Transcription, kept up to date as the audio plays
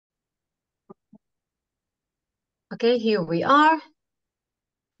Okay, here we are.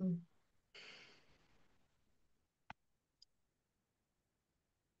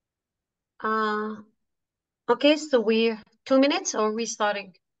 Okay, so we're 2 minutes, or are we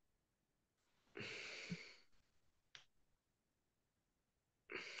starting?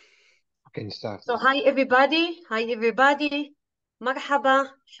 Can start. So hi everybody, marhaba,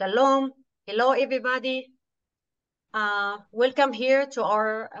 shalom, hello everybody. Welcome here to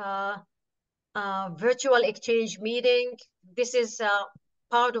our virtual exchange meeting. This is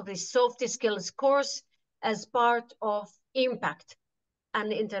part of the soft skills course as part of Impact,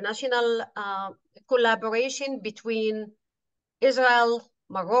 an international collaboration between Israel,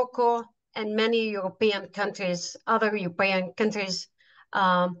 Morocco, and many European countries, other European countries,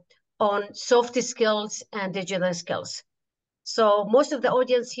 on soft skills and digital skills. So most of the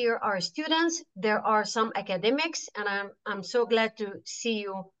audience here are students. There are some academics, and I'm so glad to see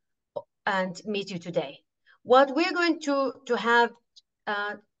you and meet you today. What we're going to have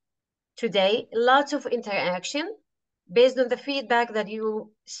today, lots of interaction based on the feedback that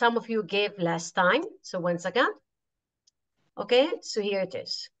some of you gave last time. So once again, okay, so here it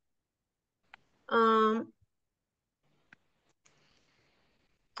is.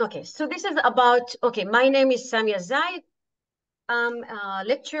 Okay, so this is about, okay, my name is Samia Zaid. I'm a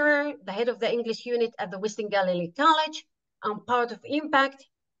lecturer, the head of the English unit at the Western Galilee College. I'm part of Impact,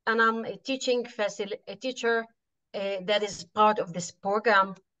 and I'm a teacher that is part of this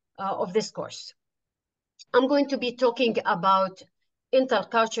program of this course. I'm going to be talking about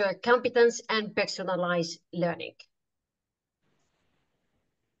intercultural competence and personalized learning.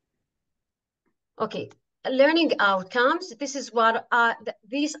 Okay, learning outcomes. This is what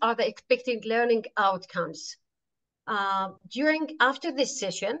these are the expected learning outcomes. After this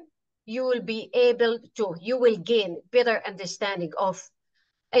session, you will gain better understanding of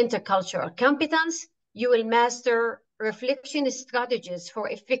intercultural competence. You will master reflection strategies for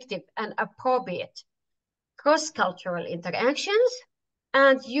effective and appropriate cross-cultural interactions,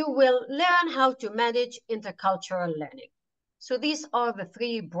 and you will learn how to manage intercultural learning. So these are the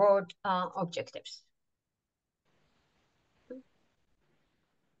three broad objectives.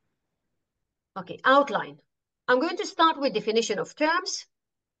 Okay, outline. I'm going to start with definition of terms.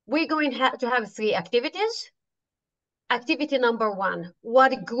 We're going to have 3 activities. Activity number 1,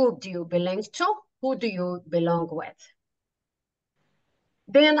 what group do you belong to? Who do you belong with?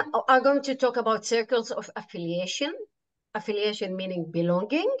 Then I'm going to talk about circles of affiliation. Affiliation meaning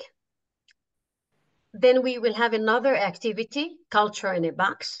belonging. Then we will have another activity, culture in a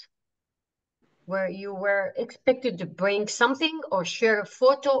box, where you were expected to bring something or share a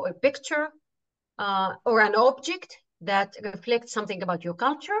photo or picture or an object that reflects something about your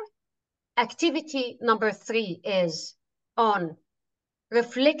culture. Activity number 3 is on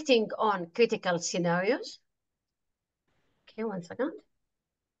reflecting on critical scenarios. Okay, one second.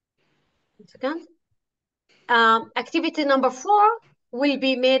 Activity number 4 will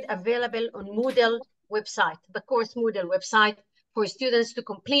be made available on Moodle website, the course Moodle website, for students to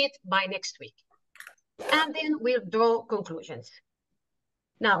complete by next week. And then we'll draw conclusions.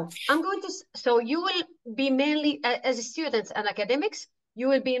 Now, so you will be mainly, as students and academics, you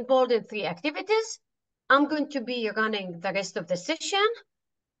will be involved in 3 activities. I'm going to be running the rest of the session,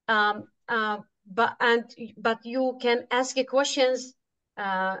 but you can ask questions,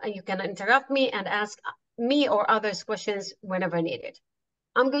 and you can interrupt me and ask me or others questions whenever needed.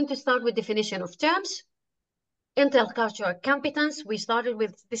 I'm going to start with definition of terms. Intercultural competence, we started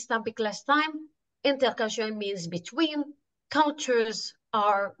with this topic last time. Intercultural means between. Cultures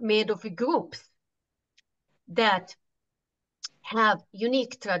are made of groups that have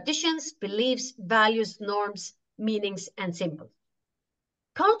unique traditions, beliefs, values, norms, meanings, and symbols.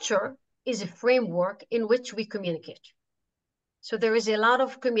 Culture is a framework in which we communicate. So there is a lot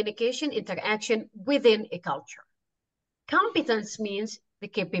of communication, interaction within a culture. Competence means the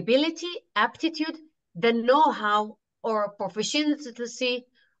capability, aptitude, the know-how, or proficiency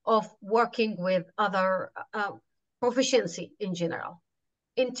of working with other proficiency in general.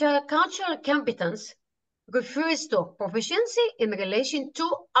 Intercultural competence refers to proficiency in relation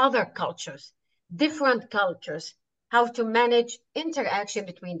to other cultures, different cultures, how to manage interaction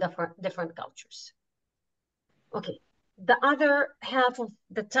between different cultures. Okay, the other half of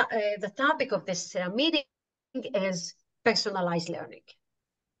the topic of this meeting is personalized learning.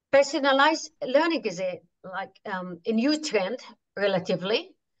 Personalized learning is a new trend,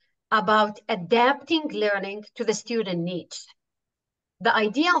 relatively, about adapting learning to the student needs. The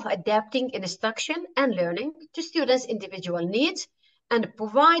idea of adapting instruction and learning to students' individual needs and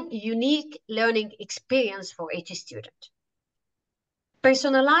provide unique learning experience for each student.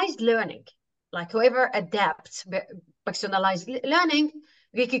 Personalized learning like whoever adapts personalized learning,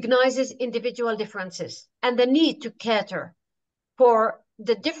 recognizes individual differences and the need to cater for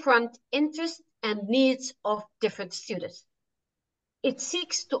the different interests and needs of different students. It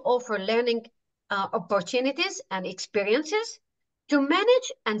seeks to offer learning opportunities and experiences to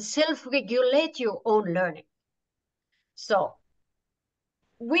manage and self-regulate your own learning. So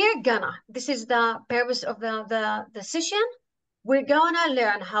this is the purpose of the session. We're gonna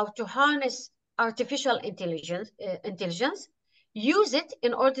learn how to harness artificial intelligence, use it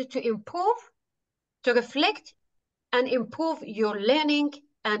in order to improve, to reflect, and improve your learning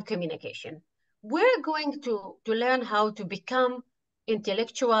and communication. We're going to learn how to become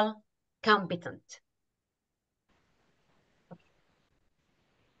intellectual competent.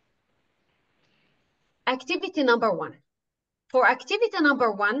 Activity number 1. For activity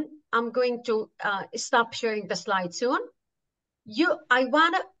number 1, I'm going to stop sharing the slide soon. I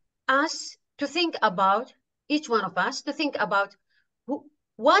want us to think about, each one of us, to think about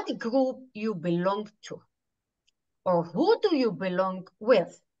what group you belong to, or who do you belong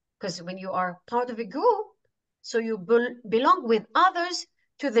with? Because when you are part of a group, so you belong with others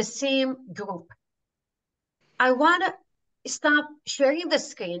to the same group. I want to stop sharing the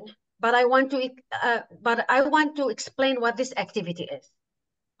screen, but I want to explain what this activity is.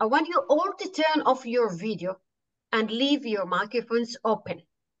 I want you all to turn off your video and leave your microphones open.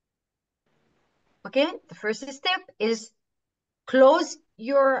 Okay, the first step is close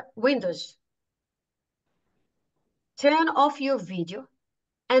your windows, turn off your video,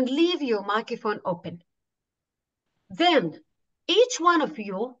 and leave your microphone open. Then, each one of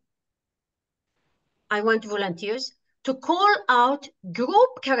you, I want volunteers to call out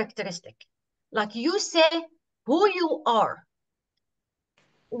group characteristic. Like you say who you are.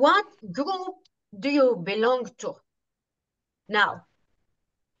 What group do you belong to? Now,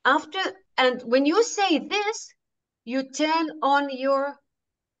 and when you say this, you turn on your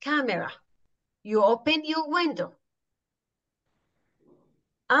camera. You open your window.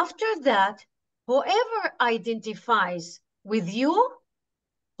 After that, whoever identifies with you,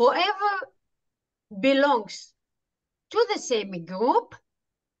 whoever belongs to the same group,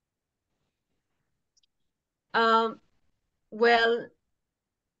 will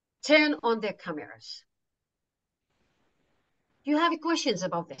turn on their cameras. Do you have questions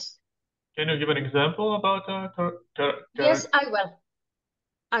about this? Can you give an example about Yes,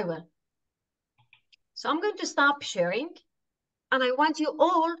 I will. So I'm going to stop sharing, and I want you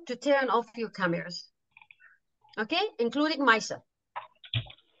all to turn off your cameras. Okay, including myself.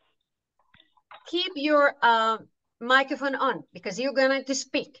 Keep your microphone on because you're going to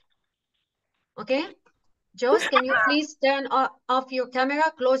speak. Okay, Joss, can you please turn off your camera,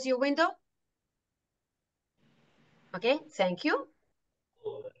 close your window? Okay, thank you.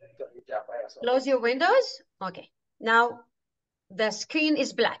 Close your windows. Okay, now the screen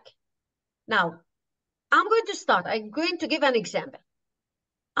is black. Now, I'm going to start. I'm going to give an example.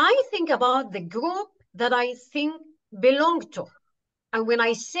 I think about the group that I think belong to. And when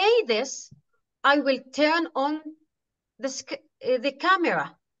I say this, I will turn on the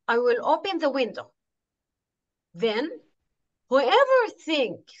camera. I will open the window. Then whoever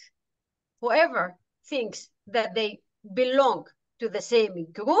thinks that they belong to the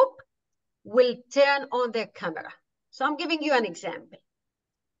same group will turn on their camera. So I'm giving you an example.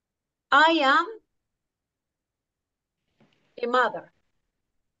 I am a mother.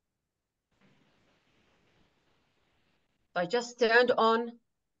 I just turned on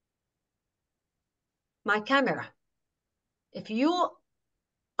my camera. If you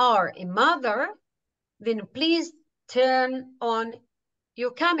are a mother, then please turn on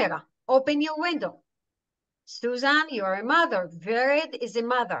your camera. Open your window. Susan, you're a mother. Vered is a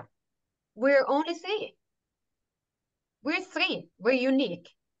mother. We're only 3. We're 3. We're unique.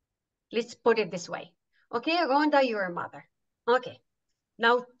 Let's put it this way. Okay, Rhonda, you're a mother. Okay.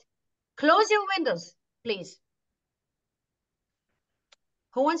 Now, close your windows, please.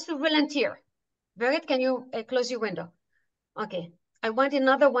 Who wants to volunteer? Vered, can you close your window? Okay. I want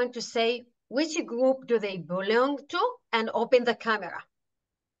another one to say which group do they belong to and open the camera.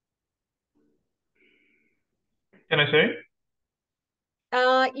 Can I say?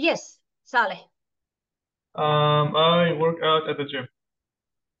 Yes, Saleh. I work out at the gym.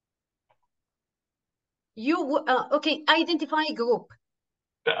 You okay? Identify a group.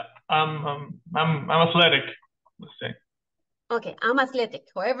 I'm athletic. Let's say. Okay, I'm athletic.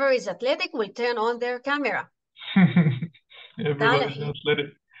 Whoever is athletic will turn on their camera. Everybody's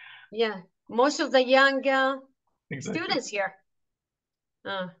athletic. Yeah, most of the young exactly. students here.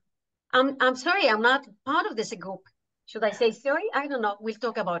 I'm sorry, I'm not part of this group. Should I say sorry? I don't know. We'll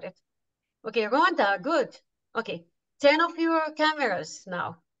talk about it. Okay, Rhonda, good. Okay, turn off your cameras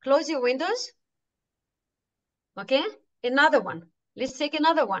now. Close your windows. Okay, another one. Let's take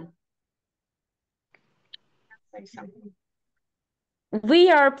another one. Say something.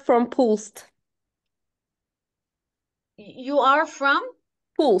 We are from Pulst. You are from?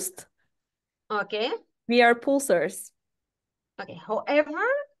 Pulst. Okay. We are pulsars. Okay, whoever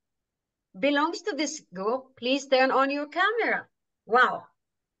belongs to this group, please turn on your camera. Wow.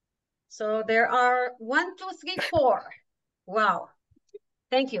 So there are 1, 2, 3, 4. Wow.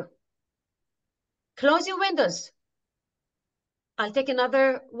 Thank you. Close your windows. I'll take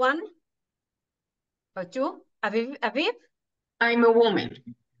another one or two. Aviv? I'm a woman.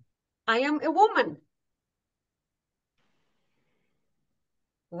 I am a woman.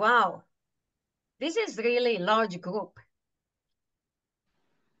 Wow. This is really a large group.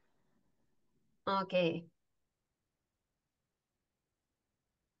 Okay.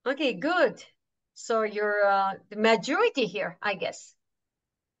 Okay, good. So you're the majority here, I guess.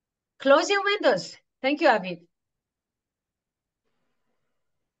 Close your windows. Thank you, Aviv.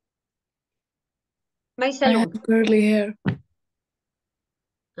 I have curly hair.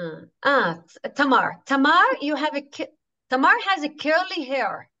 Tamar. Tamar, you have Tamar has a curly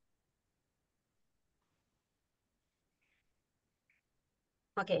hair.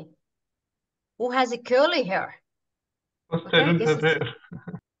 Okay. Who has a curly hair? Okay, I don't have hair.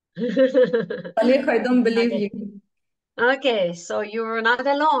 Salih, I don't believe Okay. you. Okay, so you're not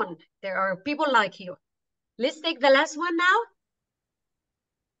alone. There are people like you. Let's take the last one now.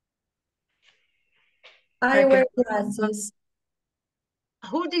 I wear glasses.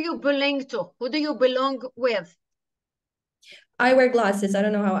 Who do you belong to? Who do you belong with? I wear glasses. I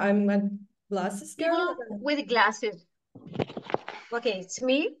don't know how I'm a glasses girl. People with glasses. Okay, it's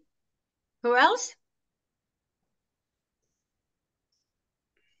me. Who else?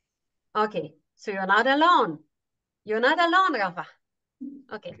 Okay, so you're not alone. You're not alone, Rafa.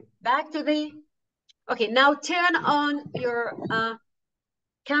 Okay, back to the... Okay, now turn on your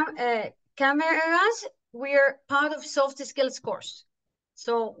cameras. We're part of soft skills course.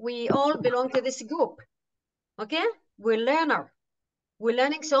 So we all belong to this group. Okay, we're learner. We're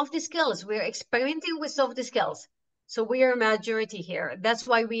learning soft skills. We're experimenting with soft skills. So we are a majority here. That's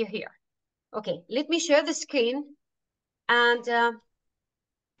why we're here. Okay, let me share the screen and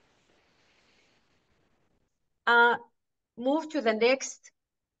move to the next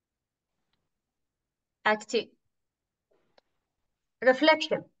activity.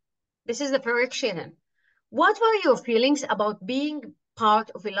 Reflection. This is the correction. What were your feelings about being part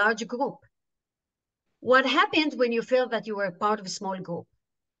of a large group? What happened when you felt that you were part of a small group?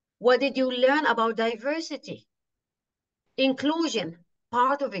 What did you learn about diversity? Inclusion,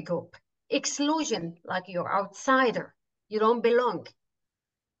 part of a group. Exclusion, like you're outsider, you don't belong.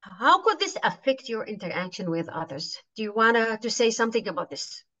 How could this affect your interaction with others? Do you want to say something about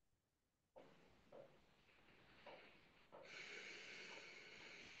this?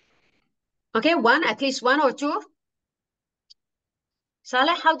 Okay, at least one or two.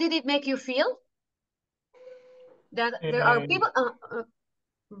 Saleh, how did it make you feel? That there are people...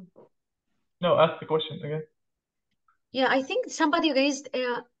 No, ask the question again. Yeah, I think somebody raised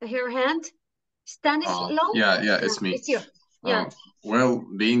her hand. Stanislaw? Yeah, it's me. It's you. Yeah. Well,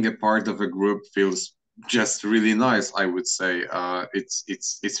 being a part of a group feels just really nice, I would say.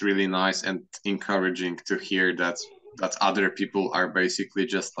 It's really nice and encouraging to hear that other people are basically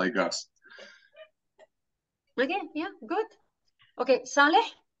just like us. Okay, yeah, good. Okay,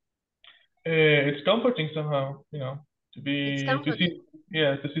 Saleh? It's comforting somehow, you know, to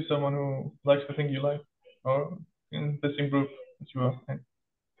see someone who likes the thing you like, or in the same group as you are.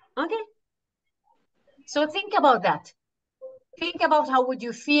 Okay. So think about that. Think about how would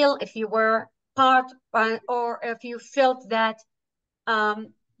you feel if you were part or if you felt that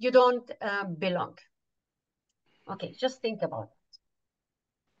you don't belong. Okay, just think about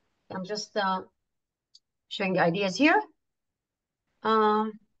it. I'm just showing ideas here.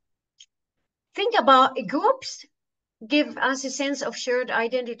 Think about groups give us a sense of shared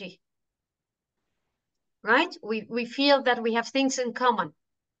identity, right? We feel that we have things in common.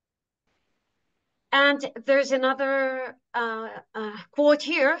 And there's another quote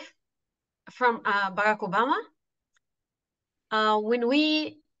here from Barack Obama. When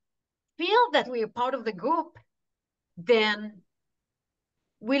we feel that we are part of the group, then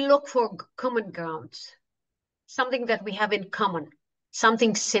we look for common grounds, something that we have in common,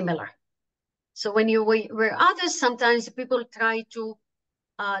 something similar. So when we're others, sometimes people try to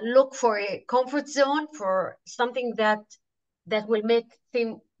look for a comfort zone, for something that will make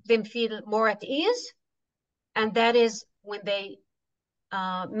them feel more at ease. And that is when they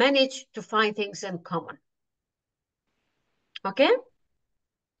manage to find things in common. Okay?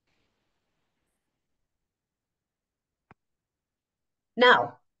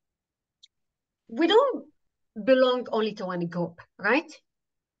 Now, we don't belong only to one group, right?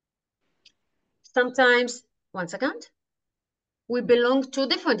 Sometimes, one second, we belong to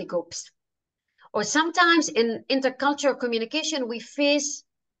different groups. Or sometimes in intercultural communication, we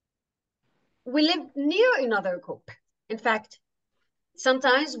live near another group. In fact,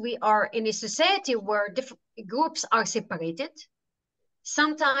 sometimes we are in a society where different groups are separated.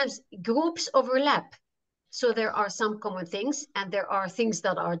 Sometimes groups overlap. So there are some common things and there are things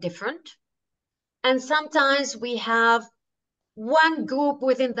that are different. And sometimes we have one group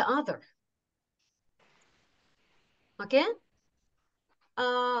within the other. Okay?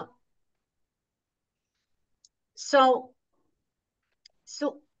 So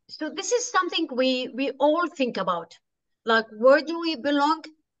this is something we all think about. Like, where do we belong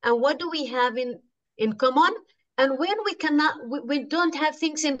and what do we have in common? And when we don't have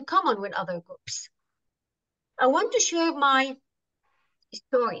things in common with other groups. I want to share my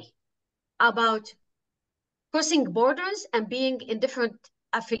story about crossing borders and being in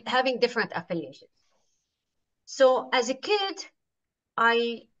having different affiliations. So as a kid,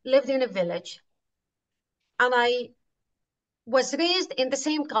 I lived in a village and I was raised in the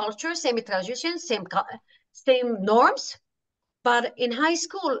same culture, same traditions, same norms. But in high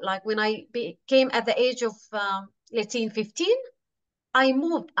school, like when I became at the age of, let's say 15, I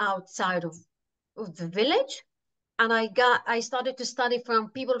moved outside of the village and I started to study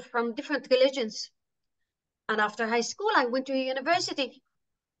from people from different religions. And after high school, I went to a university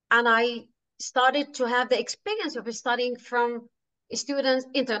and I started to have the experience of studying from students,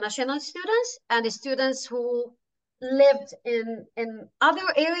 international students, and students who lived in other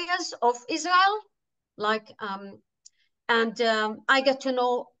areas of Israel, like, I got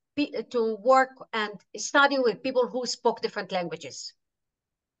to work and study with people who spoke different languages.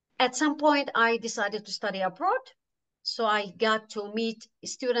 At some point, I decided to study abroad. So I got to meet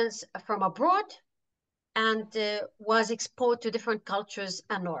students from abroad and was exposed to different cultures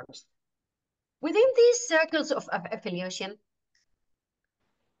and norms. Within these circles of affiliation,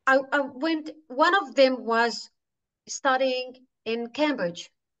 one of them was studying in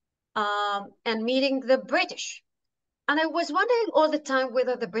Cambridge and meeting the British. And I was wondering all the time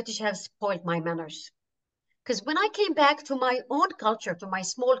whether the British have spoiled my manners. Because when I came back to my own culture, to my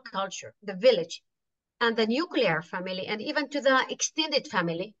small culture, the village, and the nuclear family, and even to the extended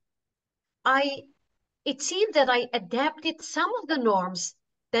family, it seemed that I adapted some of the norms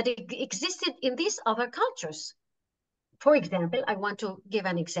that existed in these other cultures. For example, I want to give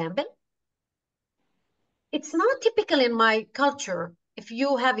an example. It's not typical in my culture, if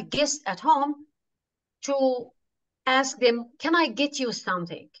you have a guest at home, to ask them, can I get you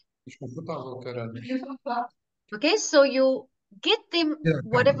something? Okay, so you get them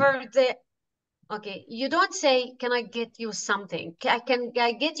whatever okay, you don't say, can I get you something? Can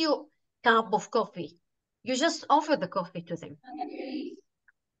I get you a cup of coffee? You just offer the coffee to them.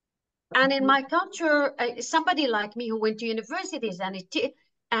 And in my culture, somebody like me who went to universities and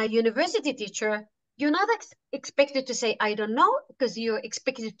a university teacher, you're not expected to say, I don't know, because you're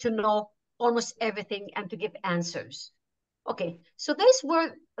expected to know almost everything and to give answers. Okay, so these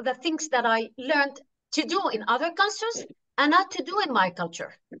were the things that I learned to do in other cultures and not to do in my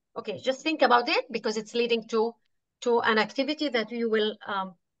culture. Okay, just think about it because it's leading to an activity that we will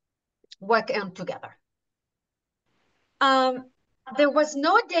work on together. There was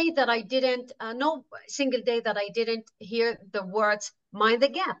no day that I didn't, no single day that I didn't hear the words "mind the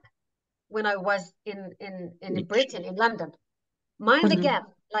gap" when I was in Britain, in London. Mind the gap,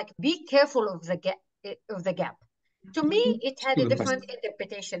 like be careful of the gap. To me, it had a different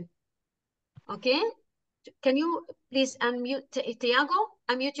interpretation. Okay, can you please unmute, Tiago?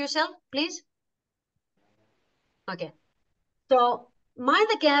 Unmute yourself, please. Okay, so mind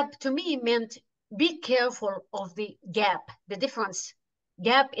the gap to me meant be careful of the gap, the difference.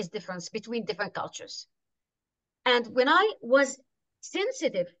 Gap is difference between different cultures. And when I was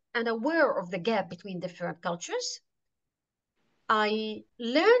sensitive and aware of the gap between different cultures, I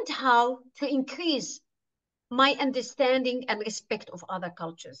learned how to increase my understanding and respect of other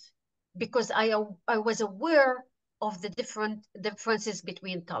cultures because I was aware of the different differences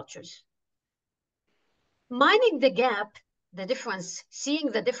between cultures. Minding the gap, the difference,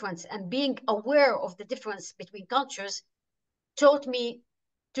 seeing the difference and being aware of the difference between cultures taught me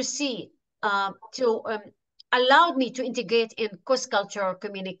to see, allowed me to integrate in cross-cultural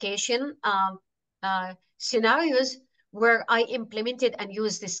communication scenarios where I implemented and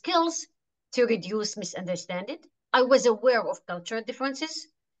used the skills to reduce misunderstanding I was aware of cultural differences.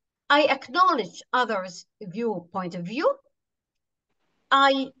 I acknowledged others' point of view.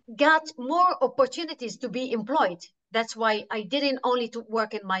 I got more opportunities to be employed. That's why I didn't only to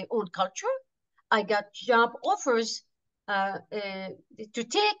work in my own culture. I got job offers to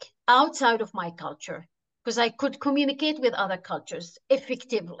take outside of my culture because I could communicate with other cultures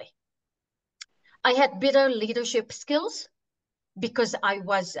effectively. I had better leadership skills because I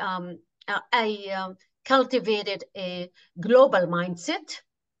cultivated a global mindset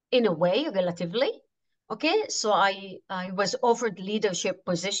in a way, relatively. Okay, so I was offered leadership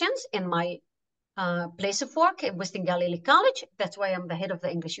positions in my place of work at Western Galilee College. That's why I'm the head of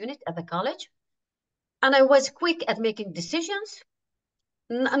the English unit at the college. And I was quick at making decisions.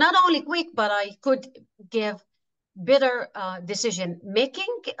 Not only quick, but I could give better decision making.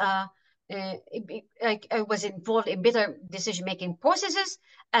 I was involved in better decision-making processes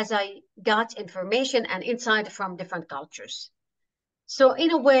as I got information and insight from different cultures. So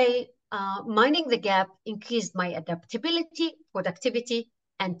in a way, minding the gap increased my adaptability, productivity,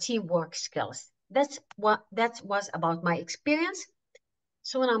 and teamwork skills. That was about my experience.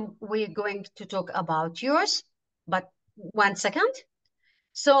 So we're going to talk about yours, but 1 second.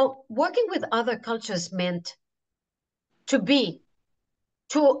 So working with other cultures meant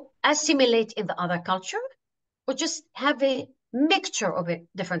to assimilate in the other culture or just have a mixture of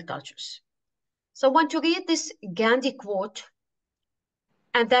different cultures. So I want to read this Gandhi quote,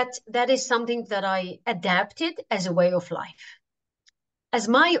 and that is something that I adapted as a way of life, as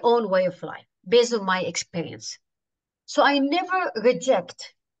my own way of life, based on my experience. So I never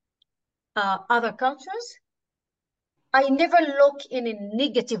reject other cultures. I never look in a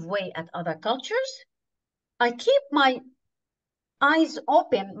negative way at other cultures. I keep my eyes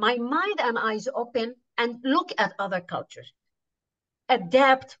open, my mind and eyes open, and look at other cultures.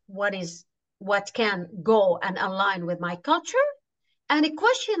 Adapt what can go and align with my culture, and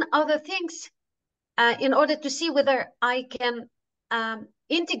question other things in order to see whether I can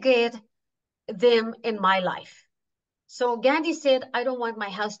integrate them in my life. So Gandhi said, I don't want my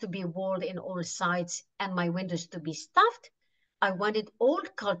house to be walled in all sides and my windows to be stuffed. I wanted all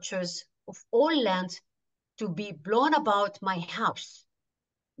cultures of all lands to be blown about my house,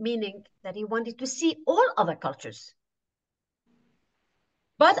 meaning that he wanted to see all other cultures.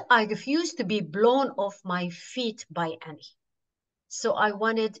 But I refused to be blown off my feet by any. So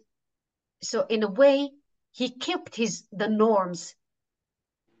in a way, he kept the norms,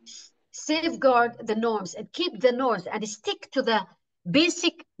 safeguard the norms and keep the norms and stick to the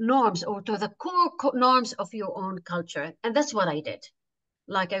basic norms or to the core norms of your own culture. And that's what I did.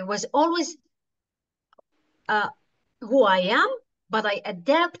 Like I was always who I am, but I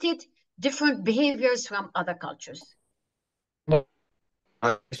adapted different behaviors from other cultures.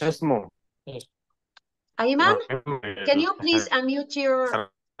 Ayman, can you please unmute your...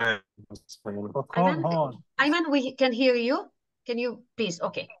 Ayman, we can hear you. Can you please?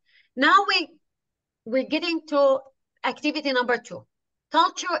 Okay. Now we're getting to activity number 2,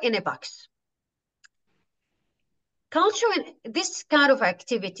 culture in a box. Culture in this kind of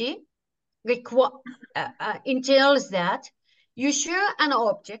activity entails that you share an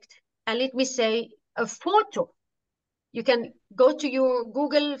object, and let me say a photo. You can go to your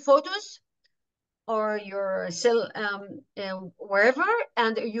Google Photos or your cell, wherever,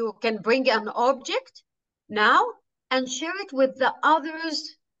 and you can bring an object now and share it with the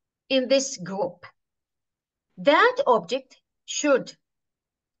others in this group. That object should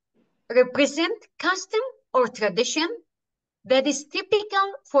represent custom or tradition that is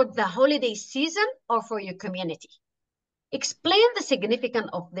typical for the holiday season or for your community. Explain the significance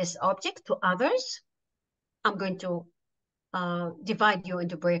of this object to others. I'm going to divide you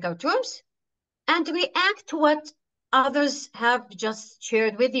into breakout rooms and react to what others have just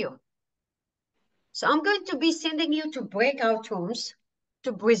shared with you. So I'm going to be sending you to breakout rooms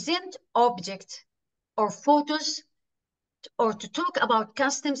to present objects or photos or to talk about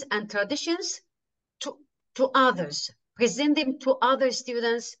customs and traditions to others, present them to other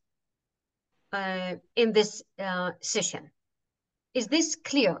students in this session. Is this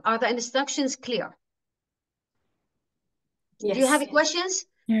clear? Are the instructions clear? Yes. Do you have any questions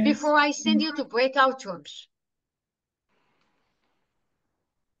before I send you to breakout rooms?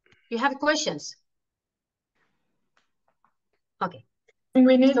 You have questions? Okay.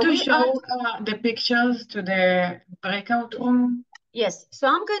 We need to show the pictures to the breakout room. Yes. So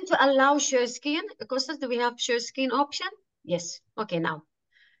I'm going to allow share screen. Costas, do we have share screen option? Yes. Okay, now.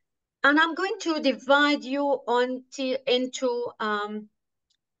 And I'm going to divide you into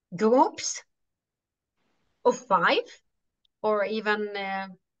groups of 5 or even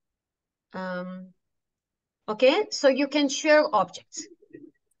Okay, so you can share objects.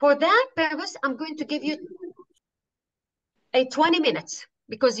 For that purpose, I'm going to give you 20 minutes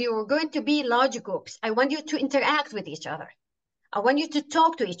because you're going to be large groups. I want you to interact with each other. I want you to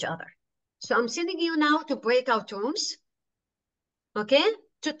talk to each other. So I'm sending you now to breakout rooms, okay?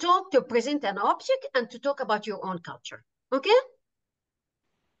 To talk, to present an object, and to talk about your own culture, okay?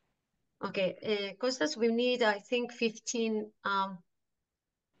 Okay, Costas, we need, I think, 15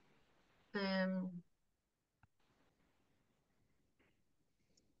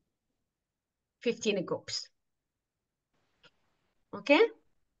 groups, okay?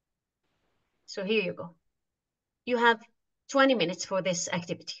 So here you go. You have 20 minutes for this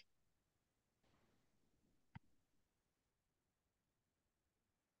activity.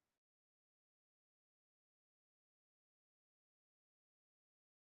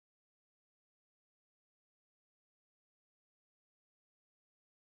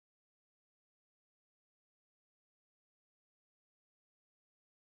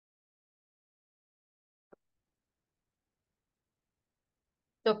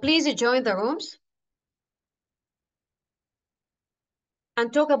 So please join the rooms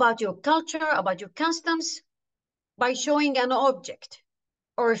and talk about your culture, about your customs by showing an object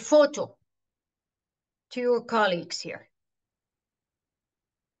or a photo to your colleagues here.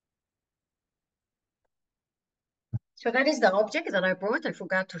 So that is the object that I brought. I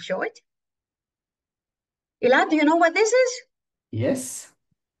forgot to show it. Ilad, do you know what this is? Yes.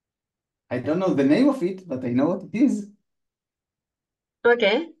 I don't know the name of it, but I know what it is.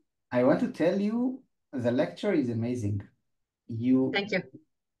 Okay. I want to tell you the lecture is amazing. Thank you.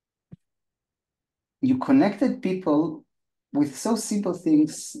 You connected people with so simple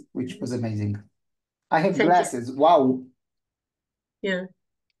things, which was amazing. I have Thank glasses. you. Wow. Yeah.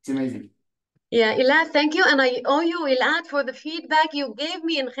 It's amazing. Yeah, Ilad, thank you. And I owe you, Ilad, for the feedback you gave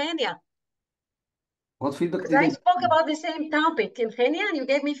me in Kenya. What feedback Because did I I spoke about the same topic in Kenya and you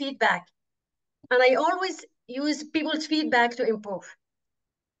gave me feedback. And I always use people's feedback to improve.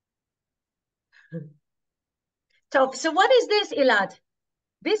 So what is this, Ilad?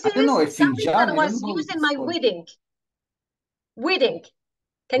 This I don't know, a is something finjan. that I was don't know what used in it's my called. wedding.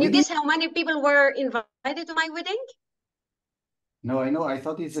 Can you Wedding? guess how many people were invited to my wedding? No, I know. I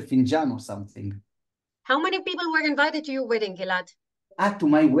thought it's a finjan or something. How many people were invited to your wedding, Gilad? To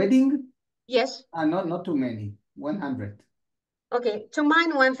my wedding? Yes. Not too many. 100. Okay, to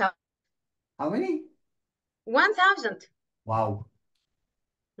mine, 1,000. How many? 1,000. Wow.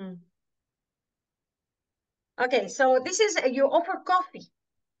 Okay, so this is, you offer coffee.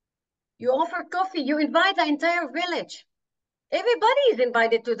 You offer coffee, you invite the entire village. Everybody is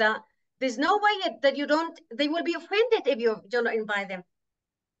invited to that. There's no way that you don't, they will be offended if you don't invite them.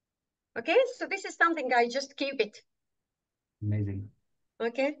 Okay, so this is something I just keep it. Amazing.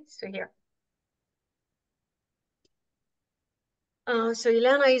 Okay, so here. So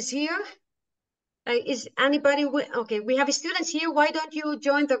Ilana is here. Is anybody, okay, we have students here. Why don't you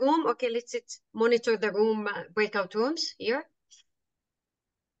join the room? Okay, let's monitor the room, breakout rooms here.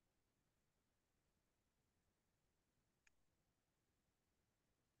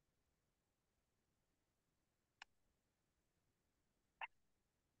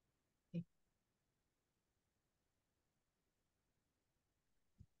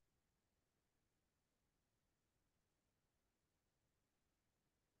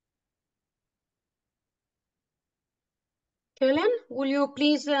 Kellen, will you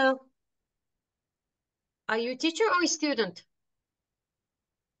please, are you a teacher or a student?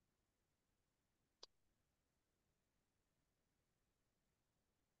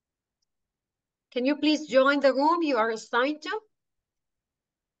 Can you please join the room you are assigned to?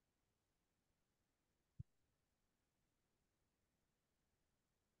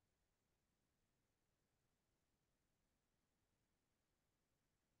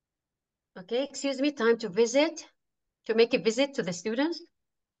 Okay, excuse me, time to visit, to make a visit to the students.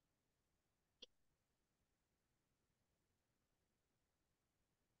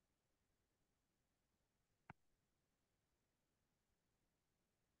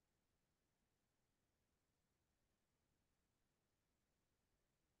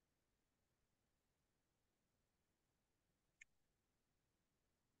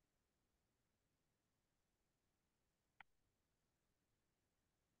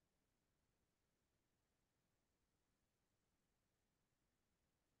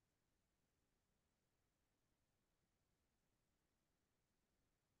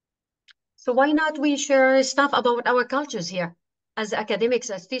 So why not we share stuff about our cultures here as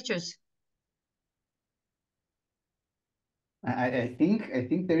academics, as teachers? I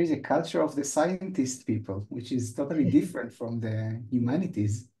think there is a culture of the scientist people, which is totally different from the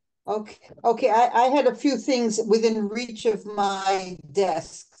humanities. Okay. I had a few things within reach of my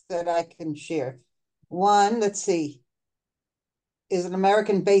desk that I can share. One, let's see, is an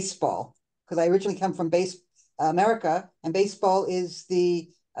American baseball, because I originally come from America, and baseball is the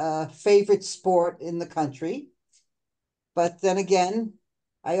favorite sport in the country. But then again,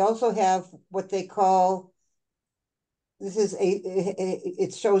 I also have what they call, this is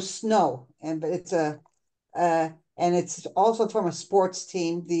it shows snow, but it's and it's also from a sports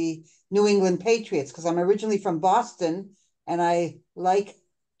team, the New England Patriots, because I'm originally from Boston and I like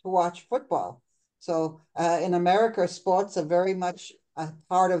to watch football. So in America, sports are very much a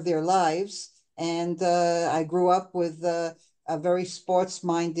part of their lives. And I grew up with a very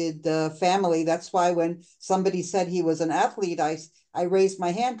sports-minded family. That's why when somebody said he was an athlete, I raised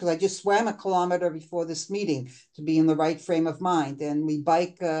my hand because I just swam a kilometer before this meeting to be in the right frame of mind. And we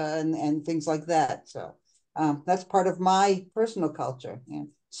bike and things like that. So that's part of my personal culture. Yeah.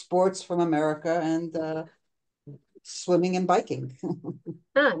 Sports from America and swimming and biking.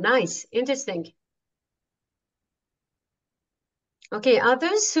 Nice. Interesting. Okay,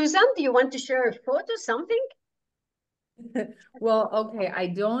 others? Susan, do you want to share a photo, something? Well, okay, I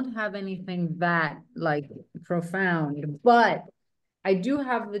don't have anything that like profound, but I do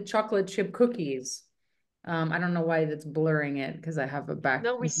have the chocolate chip cookies. I don't know why that's blurring it because I have a back.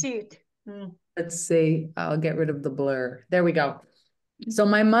 No, we see it. Let's see. I'll get rid of the blur. There we go. So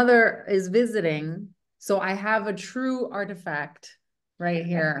my mother is visiting. So I have a true artifact right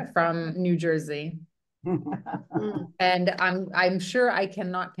here from New Jersey. And I'm sure I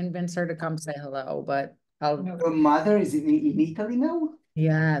cannot convince her to come say hello, but I'll. Your mother is in Italy now?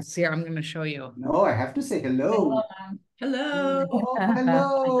 Yes, here I'm going to show you. No, I have to say hello. Hello. Oh,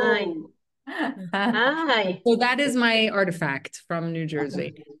 hello. Hi. So that is my artifact from New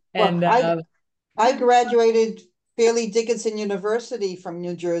Jersey. Well, And I graduated Fairleigh Dickinson University from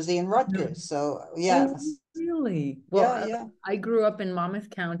New Jersey and Rutgers. So yeah. Oh, really? Well, yeah. I grew up in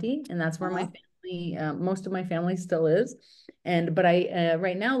Monmouth County, and that's where my family, most of my family still is. But I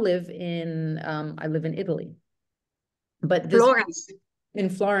right now live in I live in Italy. But this Florence. In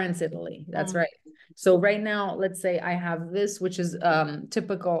Florence, Italy. That's right. So right now, let's say I have this, which is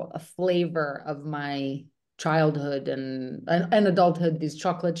typical, a flavor of my childhood and adulthood, these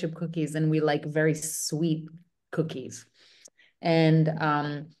chocolate chip cookies, and we like very sweet cookies. And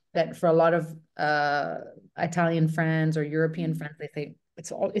that for a lot of Italian friends or European friends, they say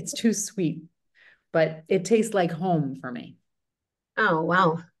it's too sweet, but it tastes like home for me. Oh,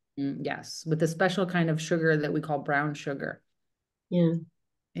 wow. Yes, with a special kind of sugar that we call brown sugar. Yeah.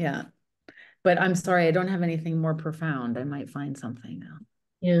 Yeah. But I'm sorry, I don't have anything more profound. I might find something now.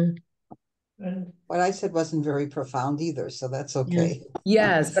 Yeah. What I said wasn't very profound either, so that's okay.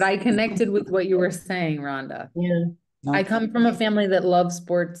 Yes, but I connected with what you were saying, Rhonda. Yeah. I come from a family that loves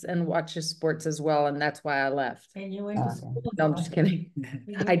sports and watches sports as well, and that's why I left. And you went to school? No, I'm just kidding.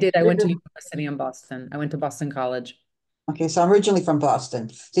 I did. I went to university in Boston. I went to Boston College. Okay, so I'm originally from Boston.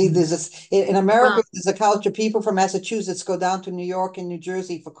 See, there's this in America, there's a culture. People from Massachusetts go down to New York and New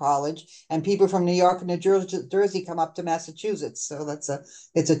Jersey for college, and people from New York and New Jersey come up to Massachusetts. So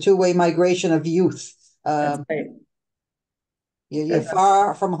it's a two-way migration of youth. That's right. You're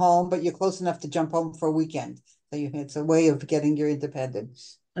far from home, but you're close enough to jump home for a weekend. So it's a way of getting your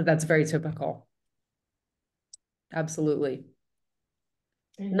independence. That's very typical. Absolutely.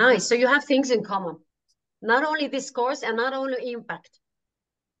 Nice. So you have things in common. Not only this course and not only impact.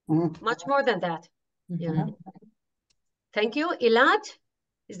 Much more than that. Yeah. Thank you. Elad,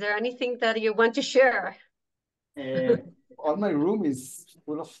 is there anything that you want to share? All my room is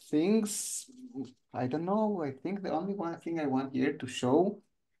full of things. I don't know. I think the only one thing I want here to show,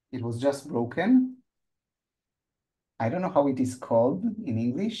 it was just broken. I don't know how it is called in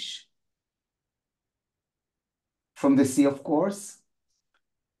English. From the sea, of course.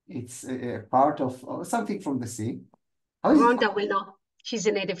 It's a part of something from the sea. Rhonda will know. She's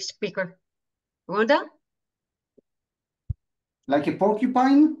a native speaker. Rhonda? Like a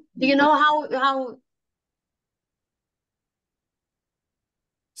porcupine? Do you know how?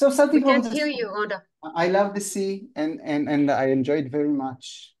 So something we can't hear you, Rhonda. I love the sea and I enjoy it very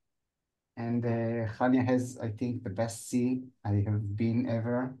much. And Chania has, I think, the best sea I have been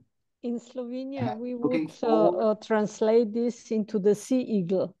ever. In Slovenia, we would translate this into the sea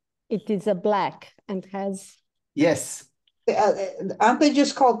eagle. It is a black and has... Yes. Aren't they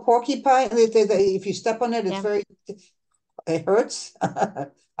just called porcupine? If you step on it, it hurts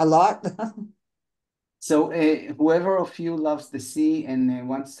a lot. So whoever of you loves the sea and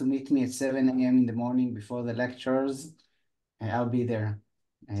wants to meet me at 7 a.m. in the morning before the lectures, I'll be there.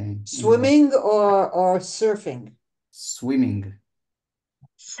 Swimming or surfing? Swimming.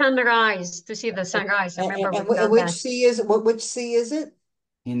 Sunrise, to see the sunrise. I remember we've done which that. sea is it? Which sea is it?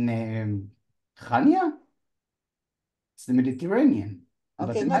 In Chania? It's the Mediterranean.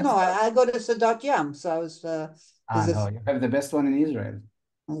 Okay, no, I go to Sadat Yam, so I was. No, you have the best one in Israel.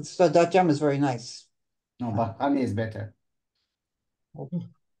 Sadat Yam is very nice. No, but Chania is better.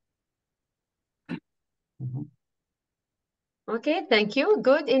 Okay, thank you.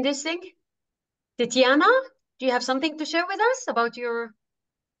 Good, interesting. Tatiana, do you have something to share with us about your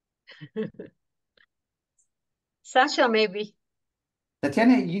Sasha, maybe?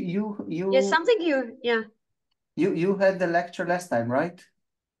 Tatiana, you Yeah, something yeah. You had the lecture last time, right?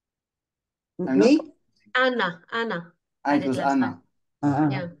 Me? Anna. It was Anna.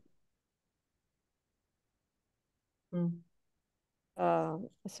 Yeah.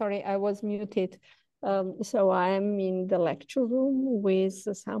 Sorry, I was muted. So I'm in the lecture room with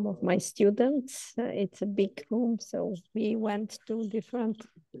some of my students. It's a big room, so we went to different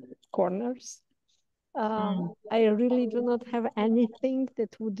corners. I really do not have anything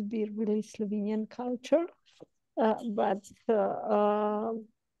that would be really Slovenian culture, but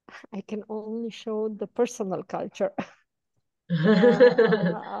I can only show the personal culture.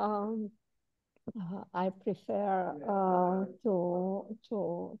 I prefer to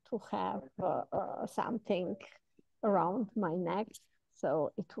have something around my neck,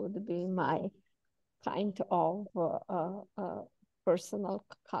 so it would be my kind of personal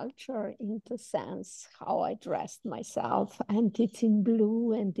culture in the sense how I dressed myself, and it's in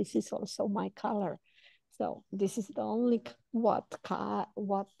blue, and this is also my color. So this is the only what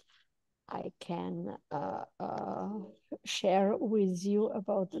I can share with you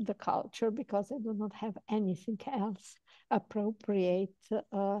about the culture, because I do not have anything else appropriate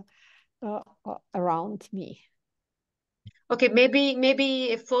around me. Okay,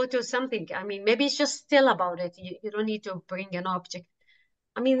 maybe a photo, something. I mean, maybe it's just still about it. You don't need to bring an object.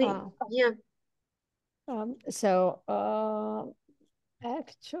 I mean, yeah. So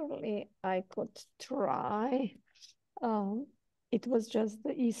actually, I could try. It was just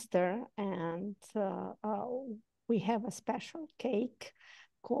the Easter, and we have a special cake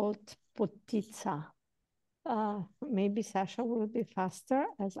called potica. Maybe Sasha will be faster,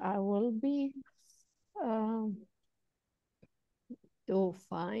 as I will be to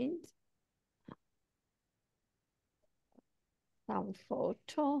find some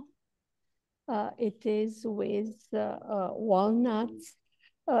photo. It is with walnuts.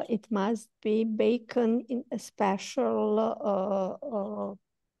 It must be bacon in a special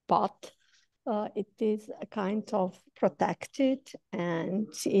pot. It is a kind of protected, and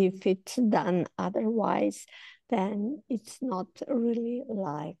if it's done otherwise, then it's not really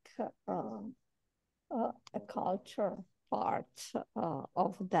like a culture part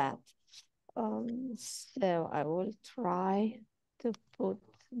of that. So I will try to put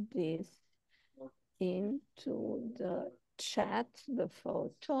this into the chat, the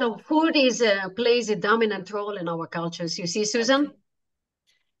photo. So food plays a dominant role in our cultures. You see, Susan? Okay.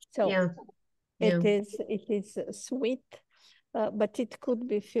 So yeah. It is sweet, but it could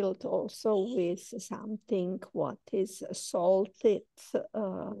be filled also with something what is salted.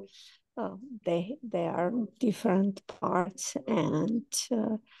 They are different parts, and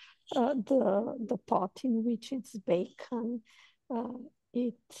the pot in which it's bacon,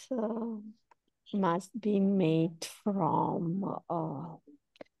 it must be made from. Oh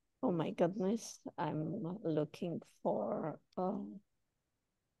my goodness! I'm looking for.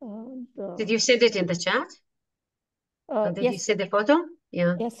 Did you send it in the chat? Did you see the photo?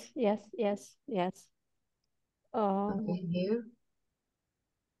 Yeah. Yes. Okay, here.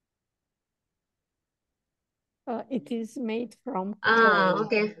 It is made from clay. clay.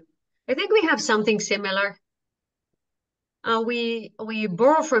 Okay. I think we have something similar. We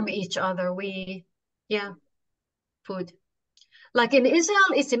borrow from each other. Food. Like in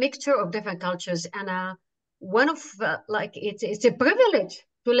Israel, it's a mixture of different cultures, and one of it's a privilege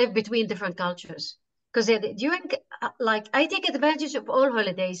to live between different cultures, because during like I take advantage of all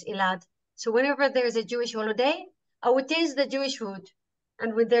holidays, Elad. So whenever there's a Jewish holiday, I would taste the Jewish food,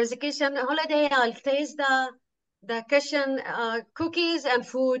 and when there's a Christian holiday, I'll taste the Christian cookies and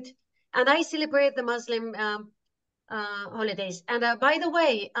food, and I celebrate the Muslim holidays. And by the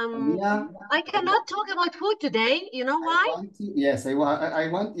way, I cannot talk about food today. You know why? Yes, I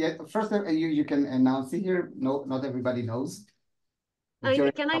want. Yeah, first you can announce it here. No, not everybody knows.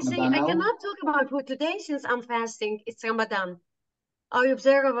 Can I say I cannot talk about food today since I'm fasting. It's Ramadan. I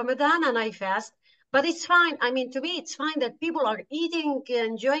observe Ramadan and I fast, but it's fine. I mean, to me, it's fine that people are eating,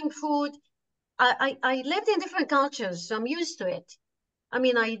 enjoying food. I lived in different cultures, so I'm used to it. I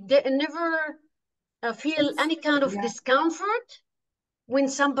mean, I never feel any kind of discomfort when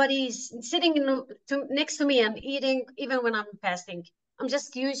somebody's sitting next to me and eating, even when I'm fasting. I'm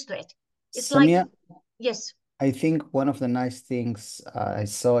just used to it. It's Samia, like, yes. I think one of the nice things I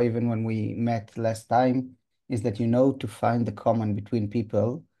saw even when we met last time is that you know to find the common between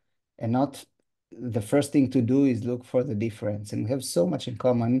people, and not the first thing to do is look for the difference. And we have so much in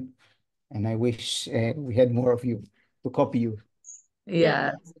common, and I wish we had more of you to copy you.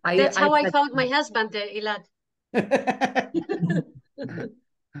 Yeah, That's how I found my husband, Elad.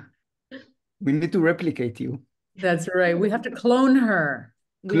 We need to replicate you. That's right. We have to clone her.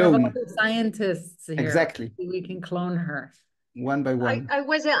 We have a lot Clone. of scientists here. Exactly. We can clone her. One by one. I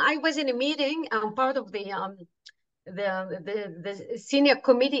was in a meeting. I'm part of the senior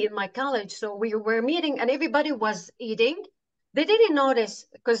committee in my college. So we were meeting and everybody was eating. They didn't notice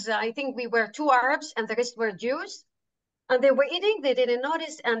because I think we were 2 Arabs and the rest were Jews. And they were eating, they didn't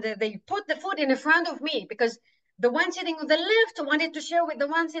notice, and they put the food in front of me because the one sitting on the left wanted to share with the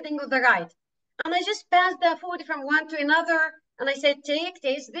one sitting on the right. And I just passed the food from one to another, and I said,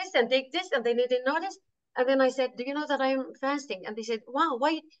 taste this, and take this, and they didn't notice. And then I said, do you know that I'm fasting? And they said, wow,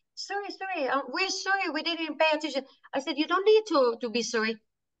 why? Sorry, we're sorry, we didn't pay attention. I said, you don't need to be sorry.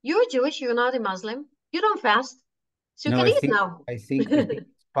 You're Jewish, you're not a Muslim. You don't fast. So you No, can eat now. I think it's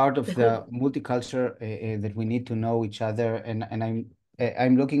part of the multicultural that we need to know each other. And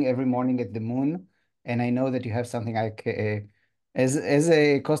I'm looking every morning at the moon, and I know that you have something like as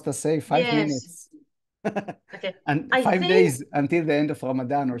Costa say, 5 Yes. minutes. Okay. And I 5 think- days until the end of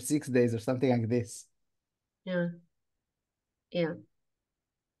Ramadan, or 6 days or something like this. Yeah. Yeah.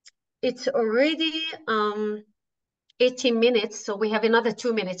 It's already 18 minutes, so we have another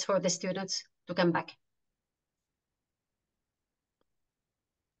 2 minutes for the students to come back.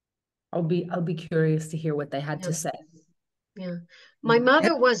 I'll be curious to hear what they had to say. Yeah. My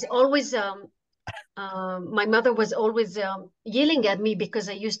mother was always yelling at me because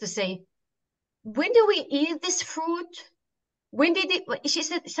I used to say, when do we eat this fruit? When did it? She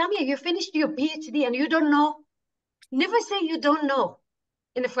said, Samia, you finished your PhD and you don't know. Never say you don't know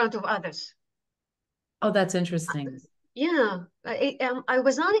in the front of others. Oh, that's interesting. Yeah, I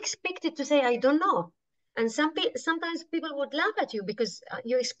was not expected to say I don't know. And sometimes people would laugh at you because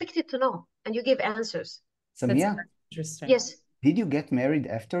you're expected to know and you give answers. Samia, interesting. Yes. Did you get married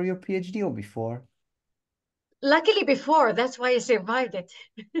after your PhD or before? Luckily before, that's why I survived it.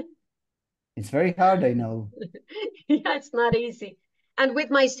 It's very hard, I know. Yeah, it's not easy. And with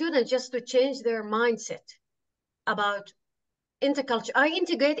my students, just to change their mindset about interculture. I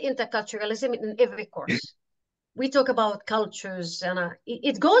integrate interculturalism in every course. We talk about cultures, and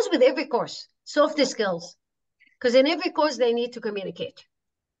it goes with every course, soft skills, because in every course they need to communicate.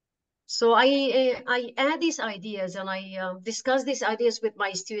 So I add these ideas and I discuss these ideas with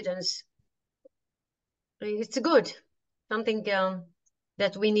my students. It's good, something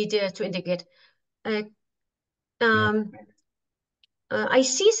that we need to integrate. I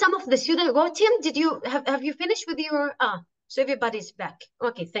see some of the students. Well, Tim, did you have you finished with your so everybody's back.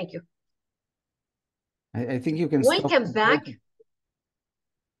 Okay, thank you. I think you can Welcome stop. back.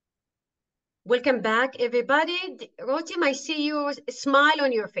 Welcome back, everybody. Rotim, I see you smile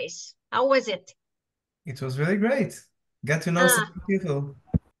on your face. How was it? It was really great. Got to know some people.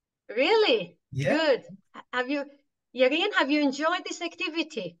 Really? Yeah. Good. Have you, Yareen, have you enjoyed this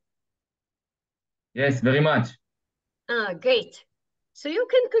activity? Yes, very much. Great. So you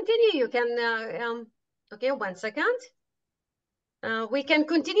can continue. You can, okay, 1 second. We can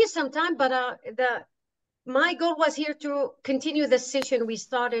continue sometime, but my goal was here to continue the session we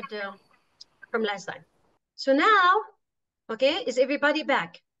started from last time. So now, okay, is everybody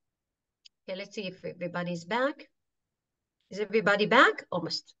back? Okay, let's see if everybody's back. Is everybody back?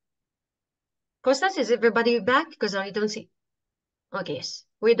 Almost. Kostas, is everybody back? Because I don't see. Okay, yes,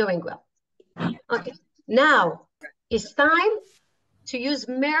 we're doing well. Okay, now it's time to use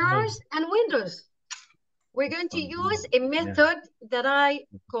mirrors and windows. We're going to use a method that I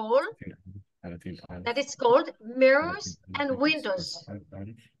call, that it's called mirrors and windows.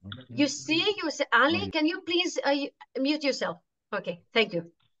 You see, Ali, can you please mute yourself? Okay, thank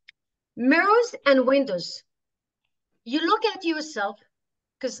you. Mirrors and windows. You look at yourself,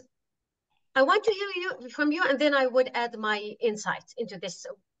 because I want to hear from you, and then I would add my insights into this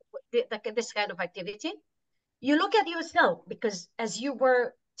kind of activity. You look at yourself, because as you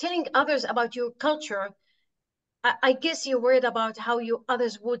were telling others about your culture, I guess you're worried about how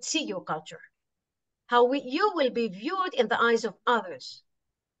others would see your culture, how you will be viewed in the eyes of others.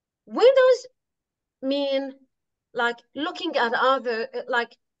 Windows mean like looking at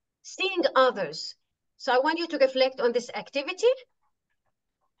like seeing others. So I want you to reflect on this activity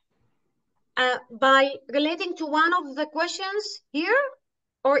by relating to one of the questions here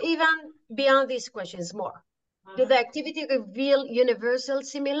Or even beyond these questions more, did the activity reveal universal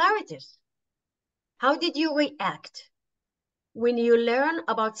similarities? How did you react when you learn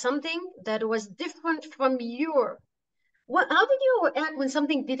about something that was different from how did you react when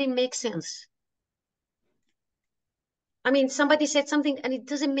something didn't make sense? I mean, somebody said something and it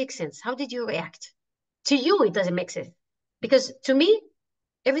doesn't make sense. How did you react? To you, it doesn't make sense. Because to me,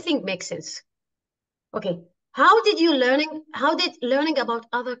 everything makes sense. Okay. How did learning about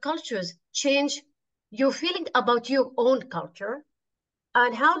other cultures change your feeling about your own culture?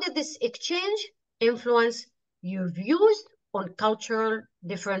 And how did this exchange influence your views on cultural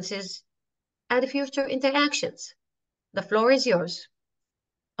differences and future interactions? The floor is yours.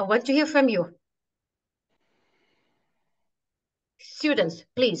 I want to hear from you. Students,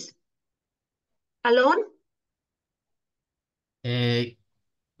 please. Alone?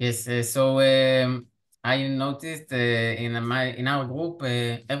 Yes, so I noticed in our group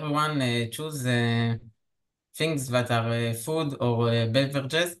everyone choose things that are food or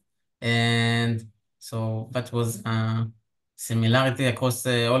beverages, and so that was similarity across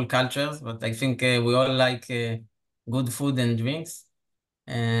all cultures. But I think we all like good food and drinks,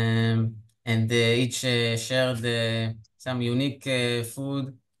 and each shared some unique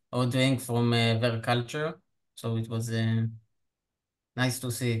food or drink from their culture. So it was nice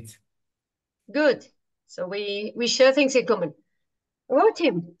to see it. Good. So we share things in common.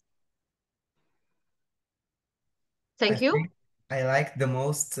 Tim. Thank you. I like the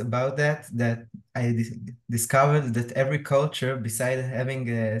most about that I discovered that every culture, besides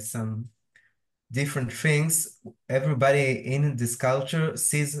having some different things, everybody in this culture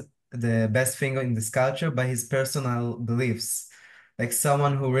sees the best thing in this culture by his personal beliefs. Like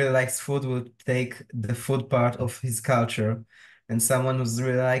someone who really likes food will take the food part of his culture, and someone who's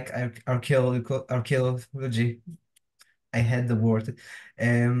really like archaeology, I had the word,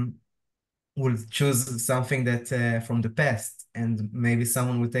 will choose something that from the past, and maybe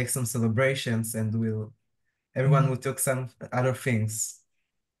someone will take some celebrations, and everyone will take some other things.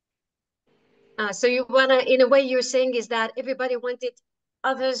 So you wanna, in a way, you're saying is that everybody wanted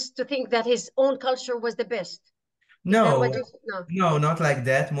others to think that his own culture was the best. No, No. no, not like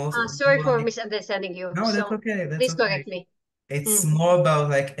that. Sorry for misunderstanding you. No, that's So okay. That's please okay. correct me. It's more about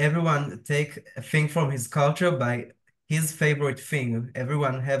like everyone take a thing from his culture by his favorite thing.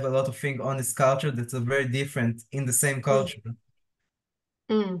 Everyone have a lot of things on his culture that's very different in the same culture.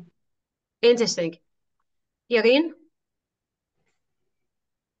 Interesting. Yarin?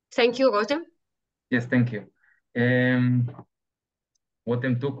 Thank you, Rotem. Yes, thank you.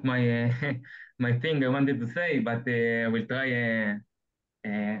 Rotem took my my thing I wanted to say, but I will try.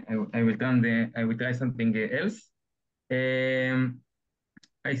 I will try something else.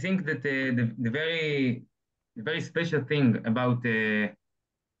 I think that the very special thing about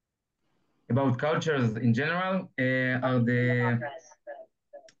cultures in general are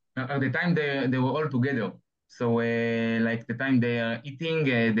the time they were all together. So like the time they are eating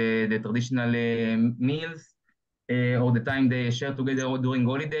the traditional meals, or the time they share together during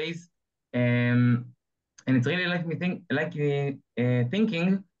holidays. And it's really like me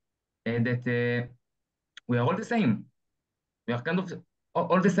thinking that we are all the same. We are kind of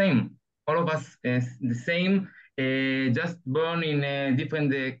all the same. All of us is the same, just born in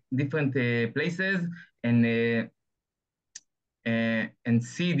different places and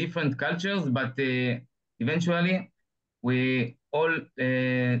see different cultures, but eventually we all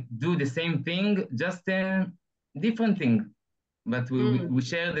do the same thing, just different thing. But we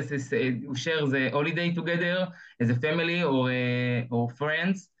share we share the holiday together as a family or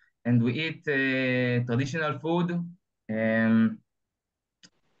friends, and we eat traditional food, and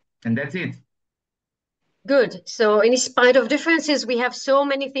that's it. Good. So in spite of differences, we have so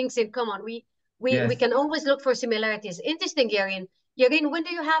many things in common. We can always look for similarities. Interesting, Yarin. Yarin, when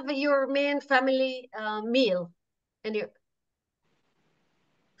do you have your main family meal? And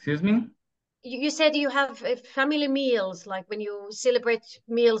Excuse me? You said you have family meals, like when you celebrate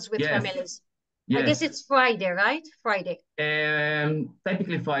meals with families. I guess it's Friday, right? Friday.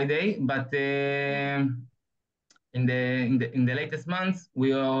 Typically Friday, but in the latest months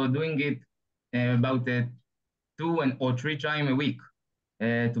we are doing it about 2 or 3 times a week,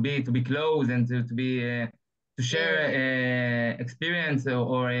 to be close and to share experience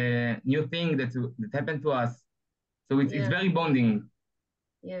or a new thing that happened to us. So it's very bonding.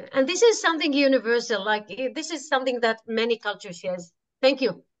 Yeah, and this is something universal. Like this is something that many cultures share. Thank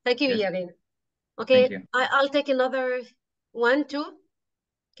you, Yarin. Okay, Thank you. I'll take another one too.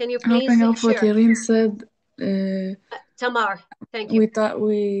 Can you please helping up what share? Yarin said, Tamar, thank you.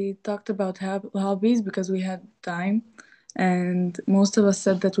 We talked about hobbies because we had time. and most of us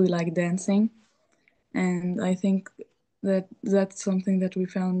said that we like dancing. And I think that that's something that we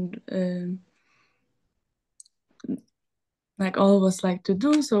found like all of us like to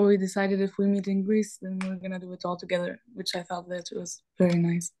do. So we decided if we meet in Greece, then we're gonna do it all together, which I thought that was very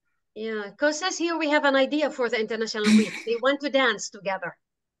nice. Yeah, Kostas, here we have an idea for the International Week. They want to dance together.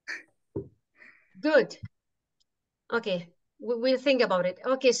 Good. Okay, we'll think about it.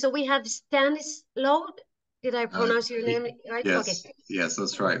 Okay, so we have Stanislaw. Did I pronounce your name right? Yes, Okay. yes,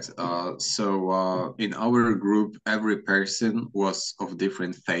 that's right. So in our group, every person was of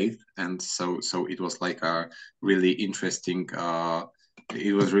different faith, and so it was like a really interesting.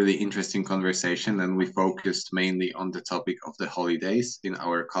 It was really interesting conversation, and we focused mainly on the topic of the holidays in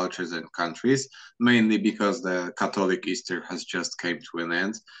our cultures and countries, mainly because the Catholic Easter has just came to an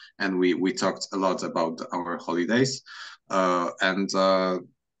end, and we talked a lot about our holidays, and.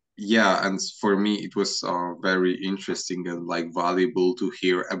 Yeah, and for me it was very interesting and like valuable to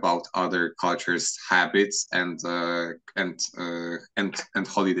hear about other cultures' habits and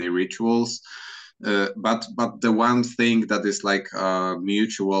holiday rituals. But the one thing that is like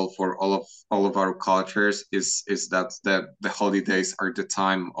mutual for all of our cultures is that the holidays are the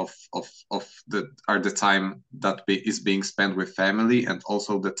time the time that is being spent with family, and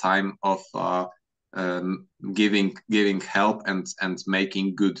also the time of giving help and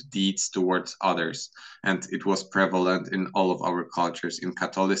making good deeds towards others. And it was prevalent in all of our cultures, in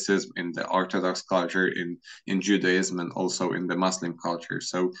Catholicism, in the Orthodox culture, in Judaism, and also in the Muslim culture.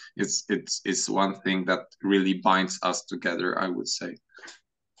 So it's one thing that really binds us together, I would say.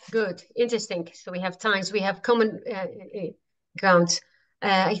 Good, interesting. So we have times, we have common grounds.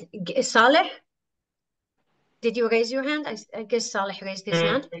 Saleh, did you raise your hand? I guess Saleh raised his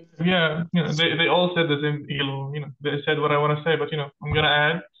hand. Yeah, they all said the same. They said what I want to say, but I'm gonna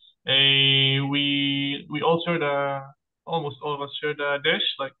add. We all shared almost all of us shared a dish,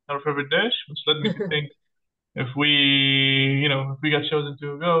 like our favorite dish, which led me to think if we got chosen to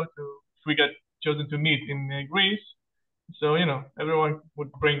if we got chosen to meet in Greece, so everyone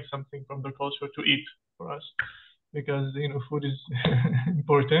would bring something from their culture to eat for us, because food is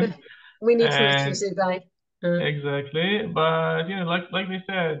important. We need food to And survive. exactly, but like they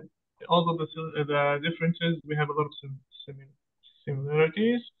said, although the differences, we have a lot of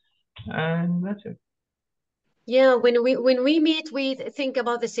similarities, and that's it. Yeah, when we meet, we think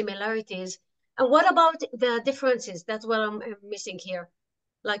about the similarities. And what about the differences? That's what I'm missing here.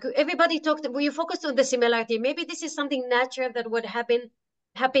 Like everybody talked, we focused on the similarity. Maybe this is something natural that would happen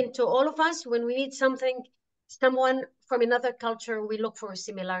to all of us when we meet someone from another culture. We look for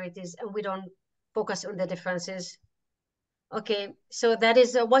similarities and we don't focus on the differences. Okay, so that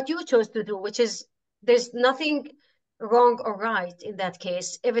is what you chose to do, which is there's nothing wrong or right in that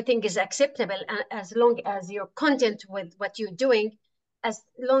case. Everything is acceptable as long as you're content with what you're doing, as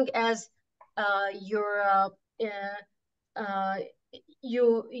long as you're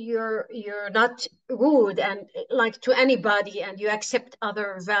not rude and like to anybody, and you accept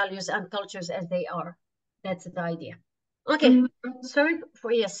other values and cultures as they are. That's the idea. Okay, sorry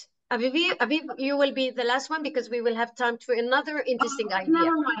for yes. Aviv, you will be the last one because we will have time for another interesting idea.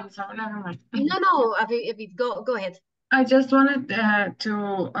 Never mind, so never mind. No, Aviv, go ahead. I just wanted to add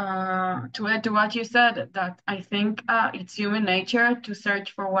to what you said, that I think it's human nature to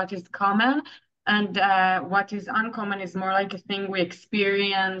search for what is common, and what is uncommon is more like a thing we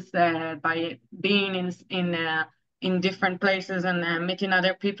experience by being in different places and meeting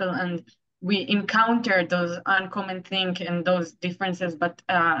other people, and we encounter those uncommon things and those differences. But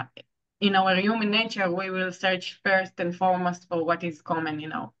in our human nature, we will search first and foremost for what is common,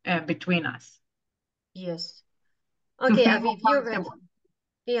 between us. Yes. Okay, Aviv, you're right.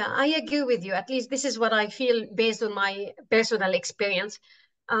 Yeah, I agree with you. At least this is what I feel based on my personal experience.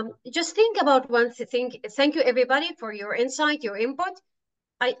 Just think about one thing. Thank you, everybody, for your insight, your input.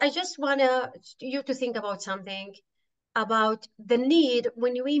 I just want you to think about something, about the need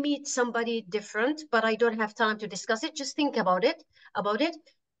when we meet somebody different, but I don't have time to discuss it. Just think about it.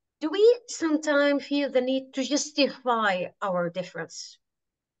 Do we sometimes feel the need to justify our difference?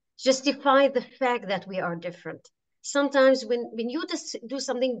 Justify the fact that we are different. Sometimes when you do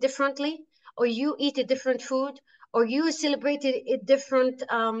something differently, or you eat a different food, or you celebrate a different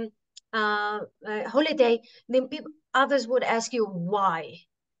holiday, then others would ask you why.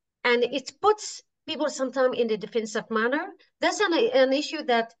 And it puts people sometimes in a defensive manner. That's an issue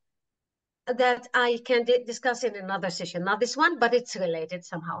that I can discuss in another session. Not this one, but it's related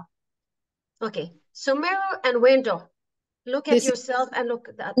somehow. Okay, so Mero and Wendo, look at yourself and look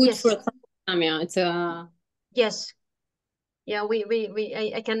at that. Yes. Yeah, it's Yes. Yeah,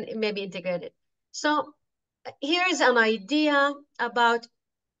 I can maybe integrate it. So here's an idea about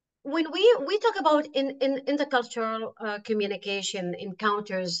when we talk about in intercultural communication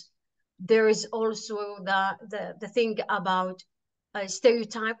encounters, there is also the thing about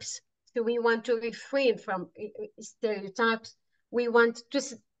stereotypes. So we want to refrain from stereotypes. We want to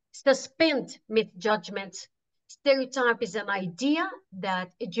suspend myth judgments. Stereotype is an idea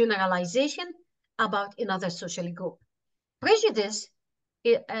that a generalization about another social group. Prejudice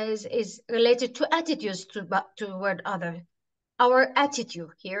is related to attitudes toward other. Our attitude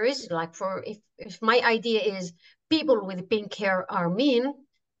here is like, for if my idea is people with pink hair are mean,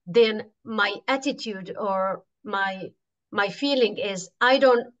 then my attitude or my feeling is I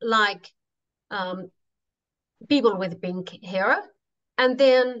don't like people with pink hair. And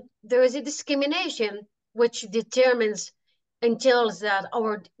then there is a discrimination which determines and tells that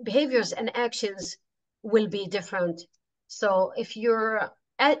our behaviors and actions will be different. So if your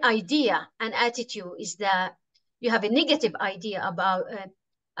idea and attitude is that you have a negative idea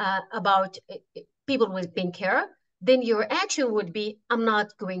about people with pink hair, then your action would be, I'm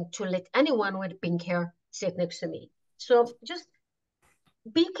not going to let anyone with pink hair sit next to me. So just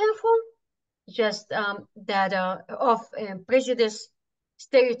be careful just that of prejudice,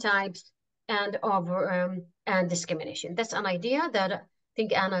 stereotypes, and of and discrimination. That's an idea that I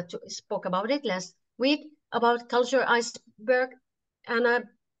think Anna spoke about it last week about culture iceberg. Anna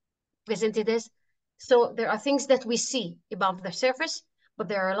presented this. So there are things that we see above the surface, but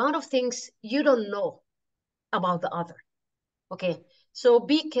there are a lot of things you don't know about the other. Okay, so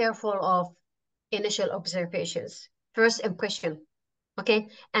be careful of initial observations, first impression. Okay,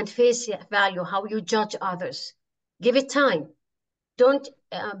 and face value, how you judge others. Give it time. Don't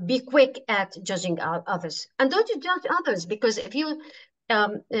be quick at judging others. And don't you judge others, because if you,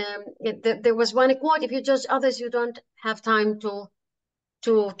 there was one quote, if you judge others, you don't have time to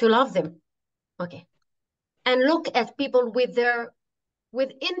love them. Okay. And look at people with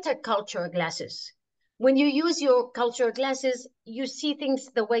intercultural glasses. When you use your cultural glasses, you see things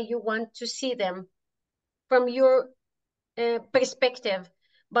the way you want to see them from your perspective.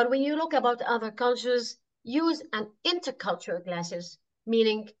 But when you look about other cultures, use an intercultural glasses,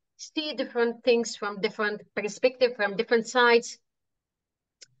 meaning see different things from different perspective, from different sides.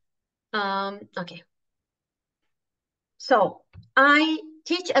 Okay. So I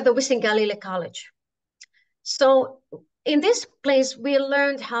teach at the Western Galilee College. So in this place, we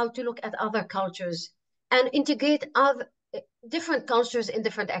learned how to look at other cultures and integrate other different cultures in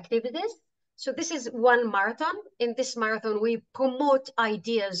different activities. So this is one marathon. In this marathon, we promote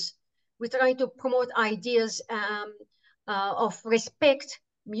ideas. We try to promote ideas of respect,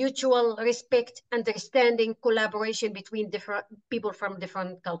 mutual respect, understanding, collaboration between different people from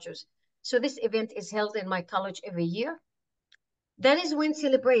different cultures. So this event is held in my college every year. That is when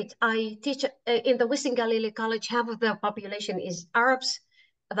celebrate. I teach in the Western Galilee College, half of the population is Arabs,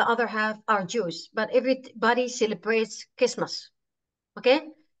 the other half are Jews, but everybody celebrates Christmas. Okay,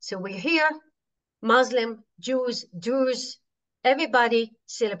 so we're here, Muslim, Jews, Druze, everybody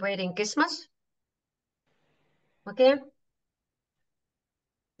celebrating Christmas. Okay,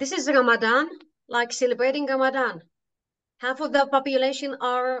 this is Ramadan, like celebrating Ramadan. Half of the population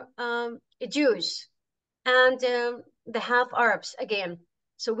are Jews, and the half Arabs again.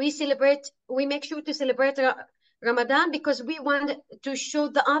 So we make sure to celebrate Ramadan because we want to show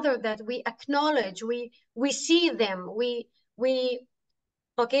the other that we acknowledge, we see them,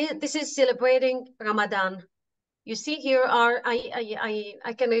 okay, this is celebrating Ramadan. You see here are,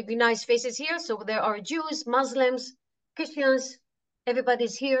 I can recognize faces here. So there are Jews, Muslims, Christians,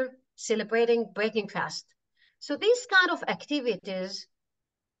 everybody's here celebrating breaking fast. So these kind of activities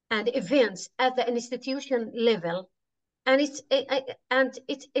and events at the institution level, and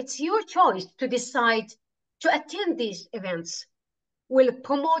it's your choice to decide to attend these events, will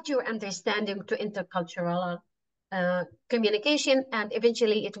promote your understanding to intercultural communication, and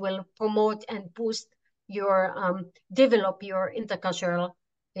eventually it will promote and boost your develop your intercultural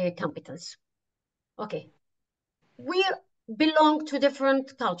competence. Okay, we belong to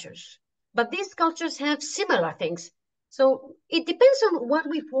different cultures, but these cultures have similar things. So it depends on what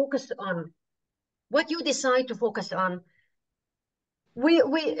we focus on, what you decide to focus on.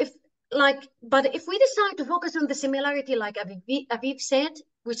 But if we decide to focus on the similarity, like Aviv said,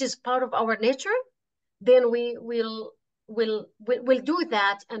 which is part of our nature, then we will do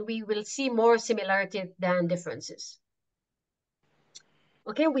that, and we will see more similarity than differences.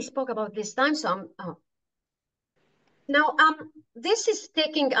 Okay, we spoke about this time, so now this is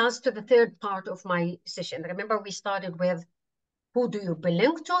taking us to the third part of my session. Remember, we started with who do you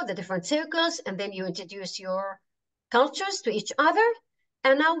belong to, the different circles, and then you introduce your cultures to each other.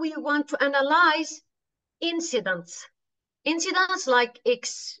 And now we want to analyze incidents. Incidents like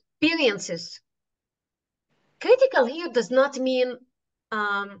experiences. Critical here does not mean,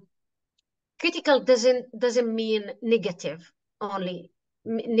 critical doesn't mean negative only,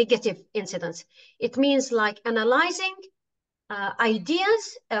 negative incidents. It means like analyzing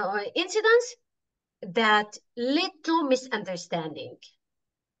ideas or incidents that led to misunderstanding.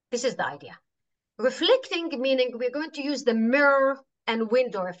 This is the idea. Reflecting, meaning we're going to use the mirror and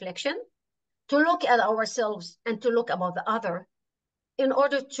window reflection to look at ourselves and to look about the other in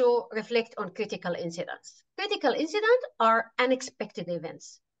order to reflect on critical incidents. Critical incidents are unexpected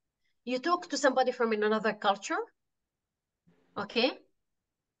events. You talk to somebody from another culture, okay?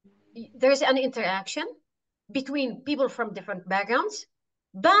 There's an interaction between people from different backgrounds,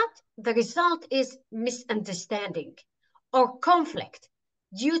 but the result is misunderstanding or conflict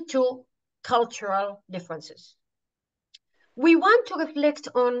due to cultural differences. We want to reflect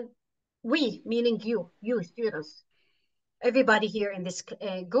on, we, meaning you students, everybody here in this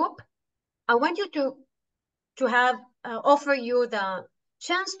group. I want you to have, offer you the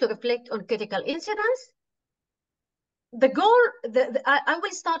chance to reflect on critical incidents. The goal, I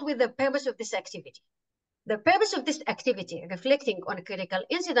will start with the purpose of this activity. The purpose of this activity, reflecting on critical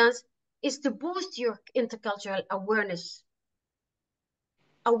incidents, is to boost your intercultural awareness.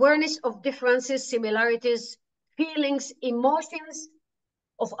 Awareness of differences, similarities, feelings, emotions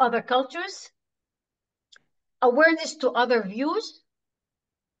of other cultures. Awareness to other views,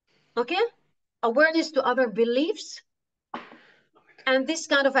 okay? Awareness to other beliefs. And this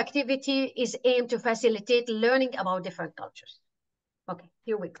kind of activity is aimed to facilitate learning about different cultures. Okay,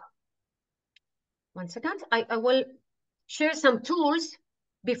 here we go. 1 second. I will share some tools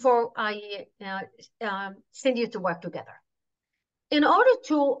before I send you to work together. In order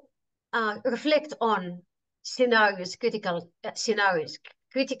to reflect on scenarios, critical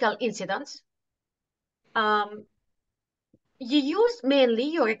incidents,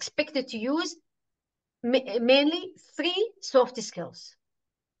 you're expected to use mainly 3 soft skills.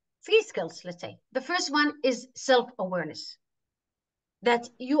 3 skills, let's say. The first one is self-awareness. That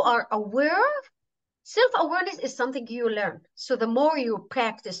you are aware. Self-awareness is something you learn. So the more you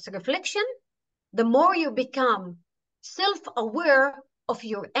practice reflection, the more you become self-aware of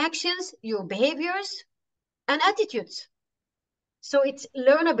your actions, your behaviors, and attitudes. So it's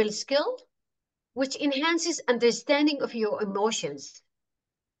learnable skill, which enhances understanding of your emotions.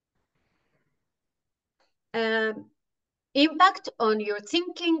 Impact on your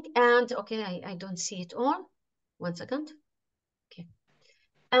thinking and, okay, I don't see it all. 1 second. Okay.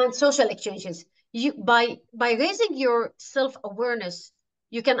 And social exchanges. By raising your self-awareness,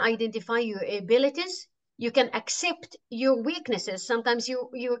 you can identify your abilities. You can accept your weaknesses. Sometimes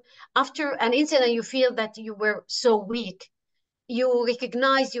you after an incident, you feel that you were so weak. You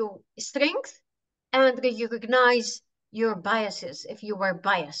recognize your strength and you recognize your biases. If you were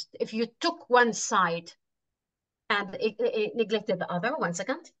biased, if you took one side and neglected the other. 1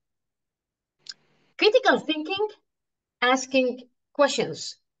 second. Critical thinking, asking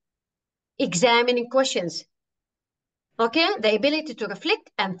questions, examining questions. Okay, the ability to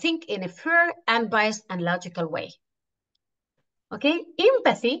reflect and think in a fair, unbiased, and logical way. Okay,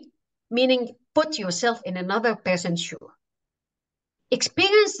 empathy, meaning put yourself in another person's shoe.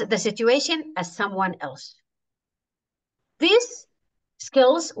 Experience the situation as someone else. These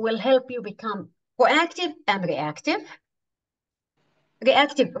skills will help you become proactive and reactive.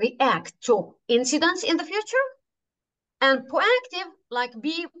 Reactive, react to incidents in the future. And proactive, like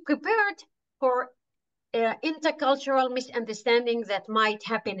be prepared for intercultural misunderstandings that might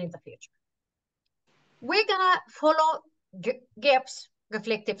happen in the future. We're gonna follow GAP's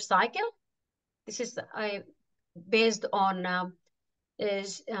reflective cycle. This is based on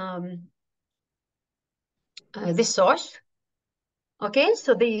this source. Okay,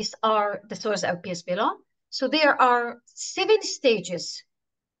 so these are the source appears below. So there are 7 stages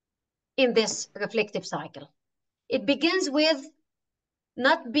in this reflective cycle. It begins with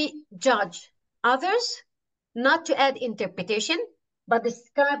not judge others, not to add interpretation, but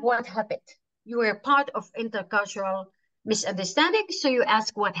describe what happened. You were part of intercultural misunderstanding, so you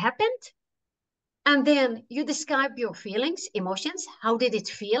ask what happened, and then you describe your feelings, emotions. How did it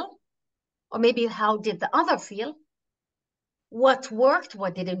feel? Or maybe how did the other feel? What worked,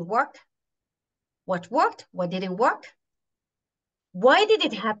 what didn't work? What worked, what didn't work? Why did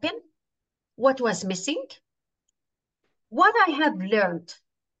it happen? What was missing? What I have learned?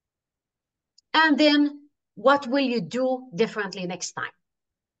 And then what will you do differently next time?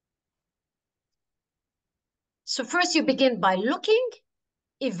 So first you begin by looking,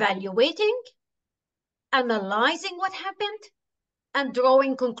 evaluating, analyzing what happened, and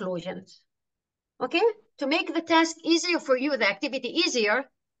drawing conclusions. Okay, to make the task easier for you, the activity easier.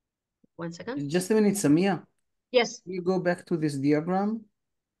 1 second. Just a minute, Samia. Yes. You go back to this diagram.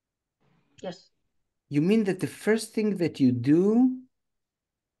 Yes. You mean that the first thing that you do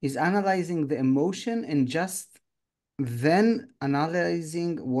is analyzing the emotion and just then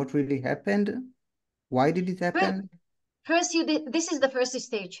analyzing what really happened? Why did it happen? First, you did. This is the first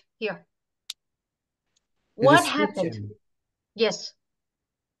stage here. The What happened? description. Yes.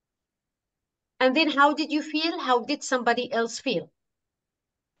 And then how did you feel? How did somebody else feel?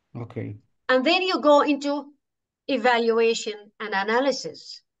 Okay. And then you go into evaluation and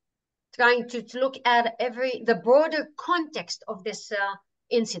analysis, trying to look at the broader context of this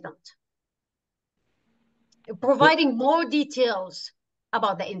incident, providing more details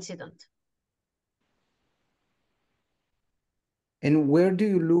about the incident. And where do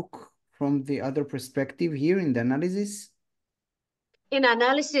you look from the other perspective here in the analysis? In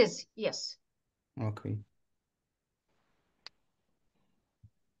analysis, yes. Okay.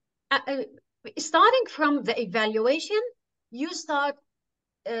 Starting from the evaluation, you start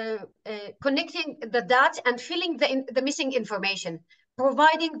connecting the dots and filling the missing information,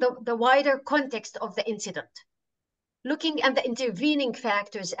 providing the wider context of the incident, looking at the intervening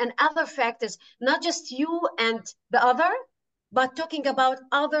factors and other factors, not just you and the other, but talking about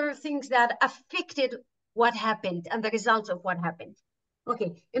other things that affected what happened and the results of what happened.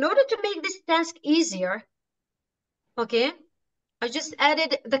 Okay, in order to make this task easier, okay, I just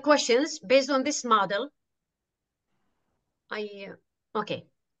added the questions based on this model. Okay,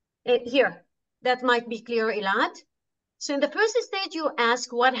 here, that might be clear, Elad. So in the first stage, you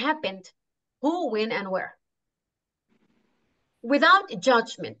ask what happened, who, when, and where. Without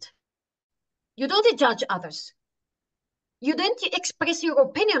judgment. You don't judge others. You don't express your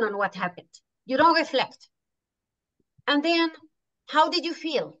opinion on what happened. You don't reflect. And then, how did you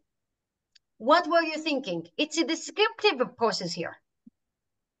feel? What were you thinking? It's a descriptive process here.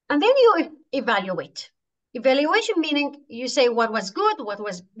 And then you evaluate. Evaluation meaning you say what was good, what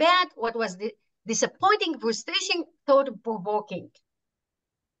was bad, what was disappointing, frustration, thought-provoking.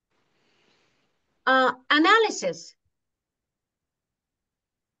 Analysis.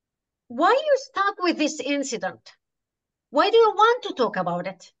 Why you start with this incident? Why do you want to talk about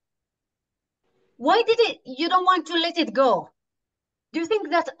it? Why you don't want to let it go? Do you think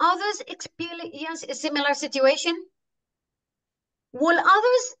that others experience a similar situation? Will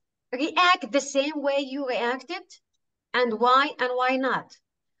others react the same way you reacted? And why not?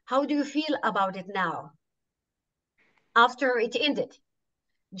 How do you feel about it now, after it ended?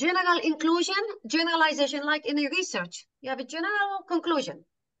 General inclusion, generalization, like in research. You have a general conclusion.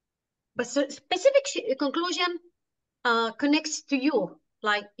 But specific conclusion connects to you,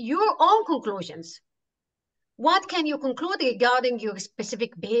 like your own conclusions. What can you conclude regarding your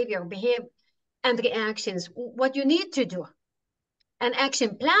specific behavior and reactions? What you need to do? An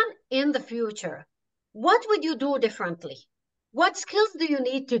action plan in the future. What would you do differently? What skills do you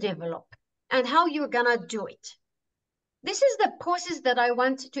need to develop? And how you're gonna do it? This is the process that I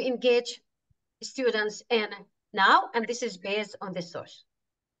want to engage students in now, and this is based on this source.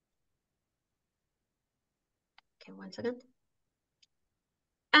 Okay, 1 second.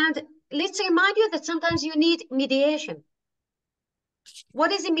 And let's remind you that sometimes you need mediation.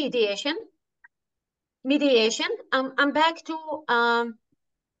 What is a mediation? Mediation, I'm back to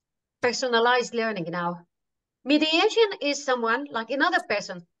personalized learning now. Mediation is someone, like another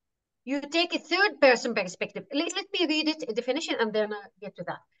person. You take a third person perspective. Let me read it, a definition, and then get to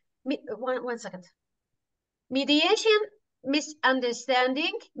that. One second. Mediation,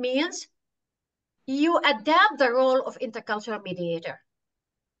 misunderstanding means you adapt the role of intercultural mediator.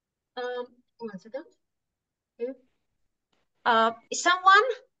 1 second. Okay. Someone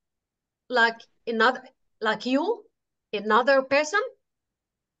like you, another person.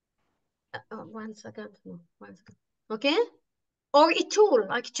 1 second. No, 1 second. Okay. Or a tool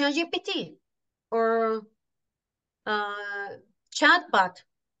like ChatGPT or chatbot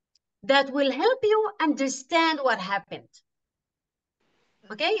that will help you understand what happened.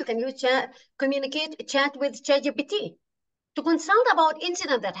 Okay, you can use chat with ChatGPT to consult about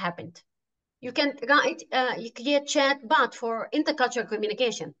incident that happened. You can write, you create chatbot for intercultural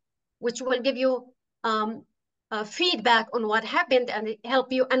communication, which will give you feedback on what happened and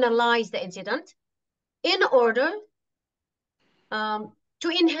help you analyze the incident in order to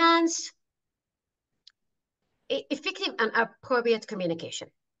enhance effective and appropriate communication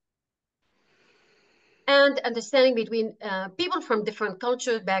and understanding between people from different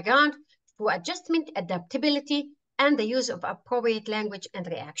cultural background through adjustment, adaptability, and the use of appropriate language and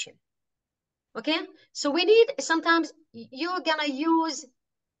reaction. Okay, so we need, sometimes you're gonna use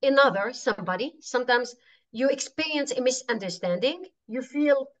somebody, sometimes you experience a misunderstanding, you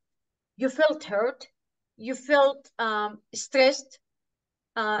felt hurt, you felt stressed,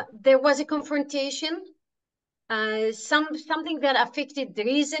 there was a confrontation, something that affected the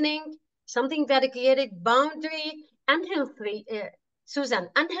reasoning, something that created boundary, unhealthy, Susan,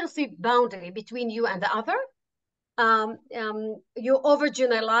 unhealthy boundary between you and the other. You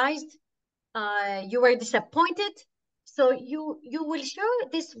overgeneralized, you were disappointed. So you will share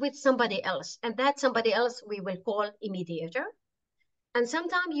this with somebody else, and that somebody else we will call a mediator. And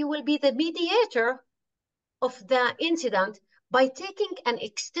sometimes you will be the mediator of the incident by taking an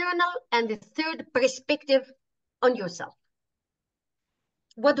external and a third perspective on yourself.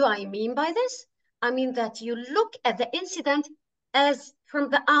 What do I mean by this? I mean that you look at the incident as from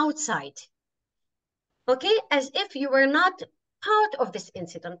the outside, okay? As if you were not part of this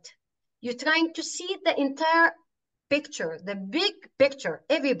incident. You're trying to see the entire picture, the big picture,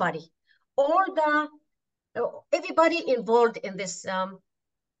 everybody, everybody involved in this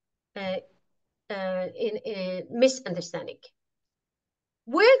misunderstanding.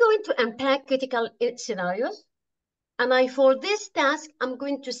 We're going to unpack critical scenarios. And for this task, I'm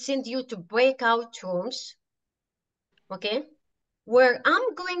going to send you to breakout rooms, okay? Where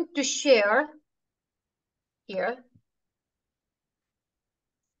I'm going to share here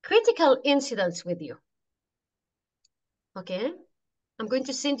critical incidents with you, okay? I'm going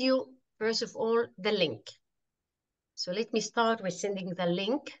to send you, first of all, the link. So let me start with sending the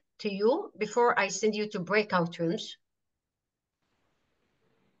link to you before I send you to breakout rooms.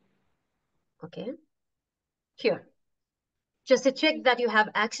 Okay, here. Just to check that you have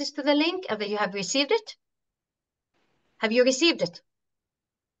access to the link and that you have received it. Have you received it?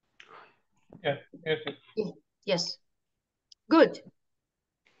 Yeah, yes. Yes, good.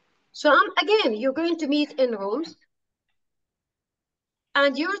 So again, you're going to meet in rooms,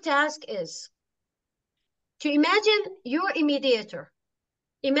 and your task is to imagine you're a mediator.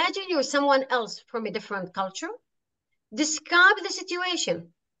 Imagine you're someone else from a different culture. Describe the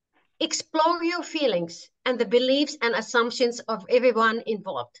situation. Explore your feelings and the beliefs and assumptions of everyone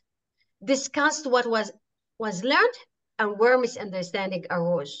involved. Discuss what was learned and where misunderstanding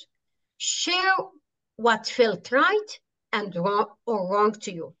arose. Share what felt right and wrong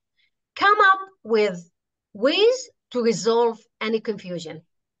to you. Come up with ways to resolve any confusion.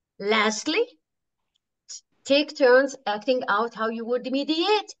 Lastly, take turns acting out how you would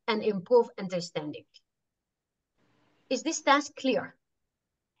mediate and improve understanding. Is this task clear?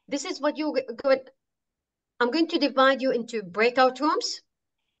 This is what you're going. I'm going to divide you into breakout rooms.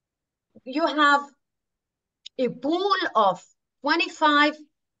 You have a pool of 25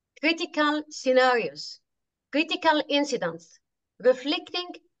 critical scenarios, critical incidents, reflecting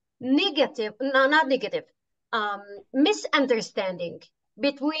misunderstanding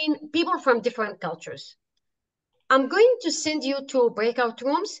between people from different cultures. I'm going to send you to breakout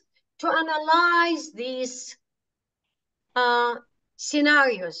rooms to analyze these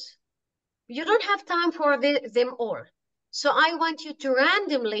scenarios. You don't have time for them all. So I want you to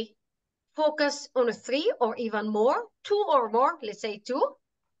randomly focus on 3 or even more, 2 or more, let's say 2.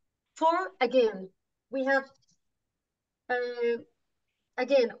 For, again, we have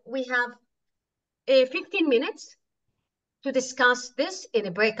 15 minutes to discuss this in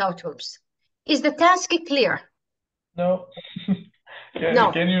the breakout rooms. Is the task clear? No.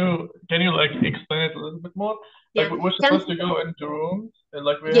 No. Can you like explain it a little bit more? Yeah. Like we're supposed to go into rooms and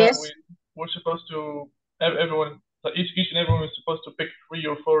like we're supposed to have everyone, like each and everyone is supposed to pick 3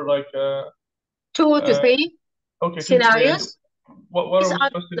 or 4 like 2 to 3 scenarios. What are we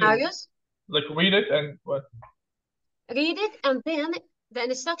supposed to do? Like read it and what? Read it, and then the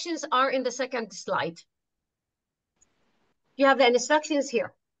instructions are in the second slide. You have the instructions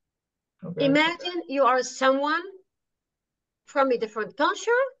here. Okay. Imagine you are someone from a different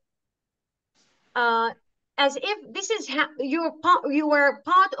culture, as if this is you were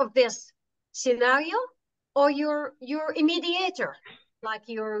part of this scenario, or you're a mediator, like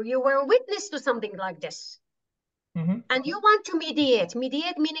you were a witness to something like this. Mm-hmm. And you want to mediate.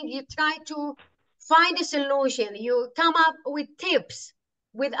 Mediate meaning you try to find a solution. You come up with tips,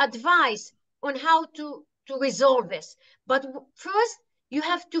 with advice on how to resolve this. But first, you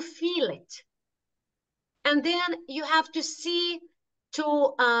have to feel it. And then you have to see,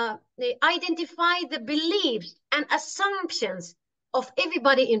 to identify the beliefs and assumptions of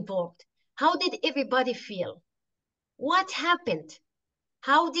everybody involved. How did everybody feel? What happened?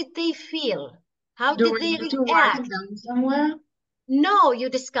 How did they feel? How did they react? Do we write it down somewhere? No, you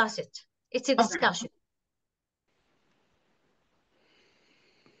discuss it. It's a discussion.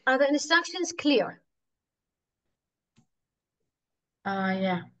 Okay. Are the instructions clear?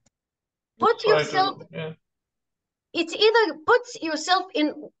 Yeah. put yourself, yeah. It's either put yourself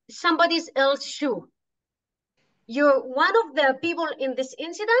in somebody else's shoe. You're one of the people in this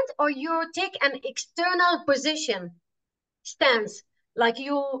incident, or you take an external position, stance, like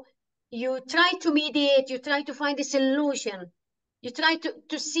you try to mediate, you try to find a solution, you try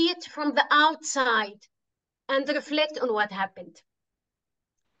to see it from the outside and reflect on what happened.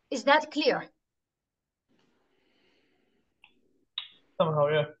 Is that clear? Somehow,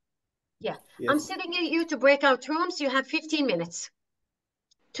 yeah. Yeah. Yes. I'm sending you to breakout rooms. You have 15 minutes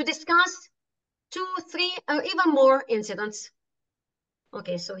to discuss 2, 3, or even more incidents.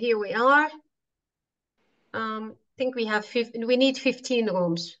 Okay, so here we are. I think we we need 15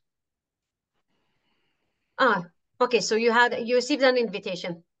 rooms. Okay, so you received an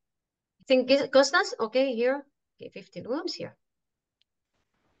invitation. I think Costas, okay, here. Okay, 15 rooms here.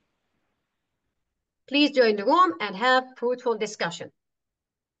 Please join the room and have fruitful discussion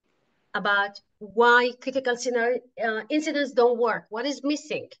about why critical scenario incidents don't work. What is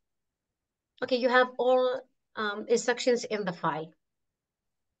missing? Okay, you have all instructions in the file.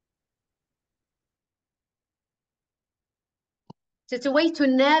 So it's a way to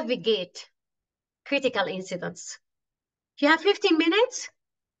navigate critical incidents. You have 15 minutes,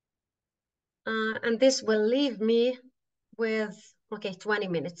 and this will leave me with, okay, 20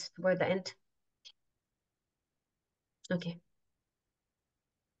 minutes toward the end. Okay.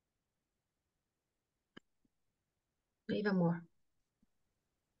 Even more.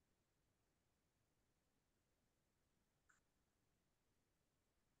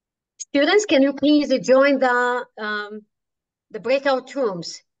 Students, can you please join the breakout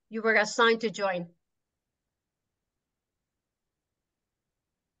rooms you were assigned to join?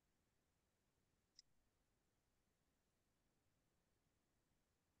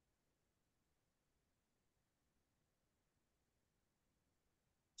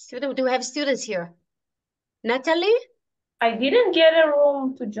 Do we have students here? Natalie? I didn't get a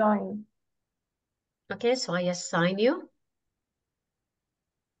room to join. Okay, so I assign you.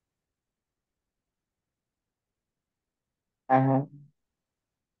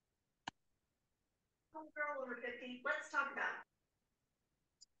 Let's talk about.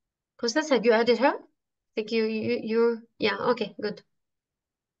 Costas, have you added her? I think you're, yeah, okay, good.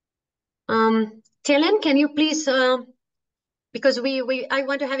 Telen, can you please, because I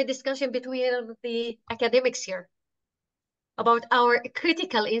want to have a discussion between the academics here about our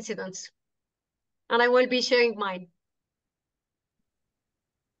critical incidents, and I will be sharing mine.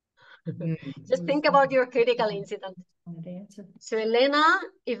 Just think about your critical incident. So Elena,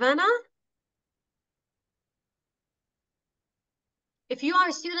 Ivana, if you are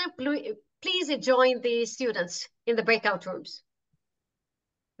a student, please join the students in the breakout rooms.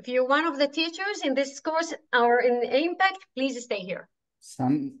 If you're one of the teachers in this course or in Impact, please stay here.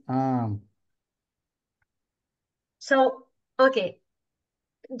 So, okay.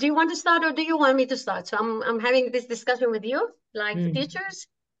 Do you want to start or do you want me to start? So I'm having this discussion with you, like teachers,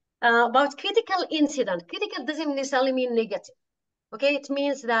 about critical incident. Critical doesn't necessarily mean negative. Okay, it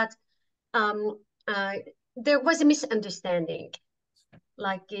means that there was a misunderstanding.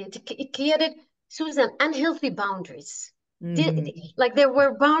 Like it created, Susan, unhealthy boundaries. Like there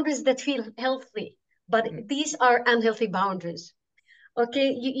were boundaries that feel healthy, but these are unhealthy boundaries.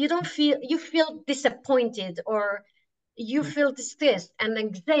 Okay, you don't feel, you feel disappointed, or you feel distressed and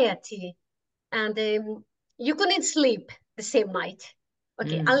anxiety, and you couldn't sleep the same night.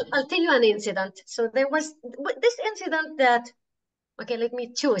 Okay, I'll tell you an incident. So there was this incident that, okay, let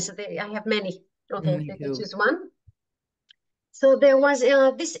me choose. I have many. Okay, let me choose one. So there was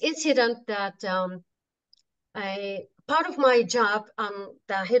this incident that part of my job, I'm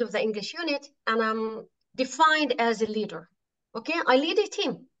the head of the English unit, and I'm defined as a leader. Okay, I lead a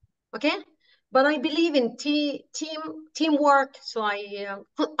team. Okay, but I believe in teamwork. So I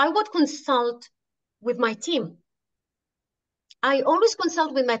would consult with my team. I always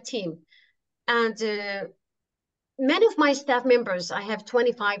consult with my team, and many of my staff members, I have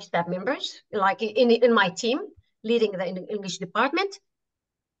 25 staff members, like in my team, leading the English department,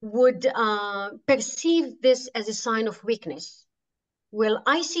 would perceive this as a sign of weakness. Well,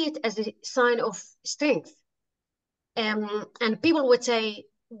 I see it as a sign of strength. And people would say,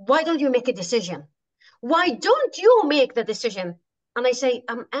 why don't you make a decision? Why don't you make the decision? And I say,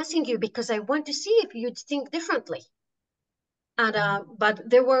 I'm asking you because I want to see if you'd think differently. And but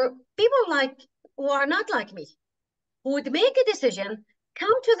there were people who are not like me, who would make a decision,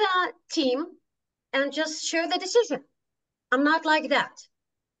 come to the team, and just share the decision. I'm not like that.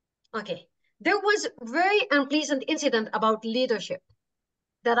 Okay. There was a very unpleasant incident about leadership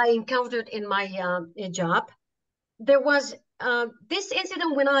that I encountered in my job. There was this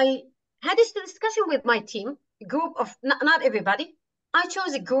incident when I had this discussion with my team, group of, not everybody. I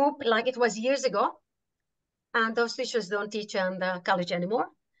chose a group like it was years ago, and those teachers don't teach in the college anymore.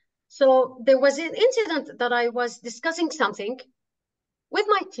 So there was an incident that I was discussing something with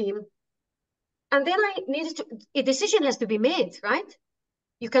my team, and then I needed to, a decision has to be made, right?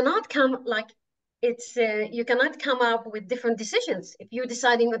 You cannot come like you cannot come up with different decisions if you're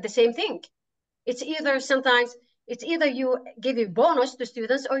deciding on the same thing. It's either you give a bonus to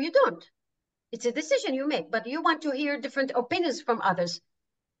students or you don't. It's a decision you make, but you want to hear different opinions from others.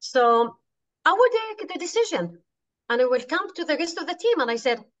 So I would take the decision and I will come to the rest of the team. And I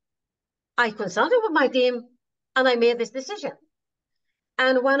said, I consulted with my team and I made this decision.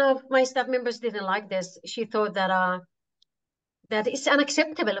 And one of my staff members didn't like this. She thought that that it's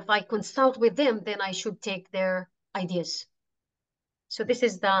unacceptable. If I consult with them, then I should take their ideas. So this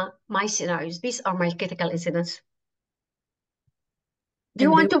is my scenarios. These are my critical incidents. Do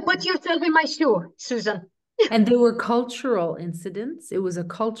you want to put yourself in my shoe, Susan? And there were cultural incidents. It was a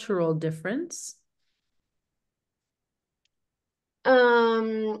cultural difference.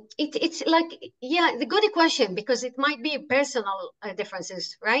 It's like, yeah, the good question, because it might be personal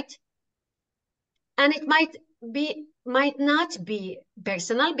differences, right? And it might not be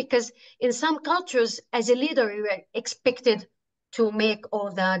personal, because in some cultures, as a leader, you are expected to make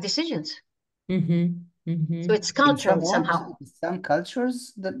all the decisions. So it's cultural somehow. Some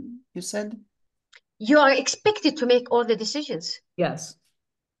cultures that you said? You are expected to make all the decisions. Yes.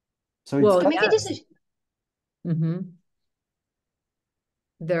 So it's to make a decision.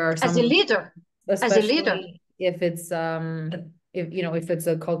 There are some, as a leader, if it's if it's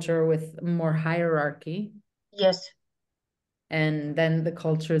a culture with more hierarchy. Yes. And then the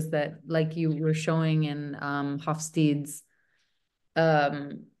cultures that, like you were showing in Hofstede's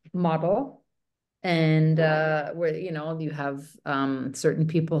model, and where you have certain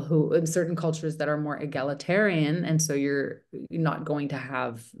people who, certain cultures that are more egalitarian, and so you're not going to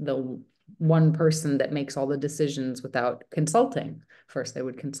have the one person that makes all the decisions without consulting. First, they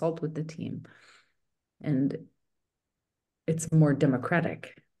would consult with the team, and it's more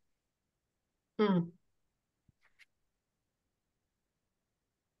democratic.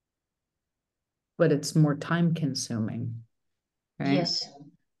 But it's more time consuming, right? Yes.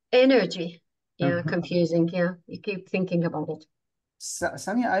 Energy. Yeah, confusing. Yeah, you keep thinking about it.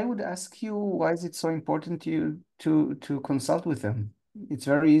 Samia, I would ask you, why is it so important to you to consult with them? It's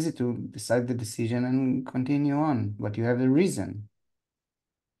very easy to decide the decision and continue on, but you have a reason.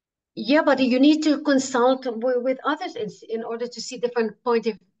 Yeah, but you need to consult with others in order to see different point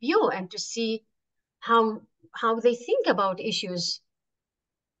of view and to see how they think about issues.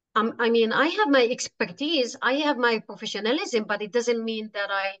 I mean, I have my expertise, I have my professionalism, but it doesn't mean that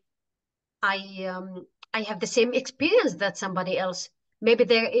I have the same experience that somebody else. Maybe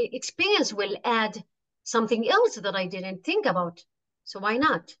their experience will add something else that I didn't think about. So why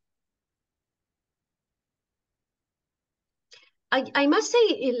not? I must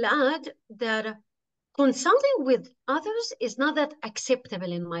say, Ilad, that consulting with others is not that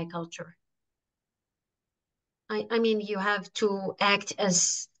acceptable in my culture. I mean, you have to act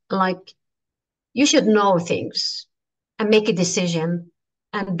as like you should know things and make a decision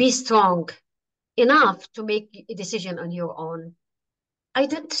and be strong enough to make a decision on your own. I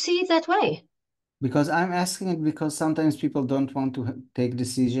don't see it that way. Because I'm asking it because sometimes people don't want to take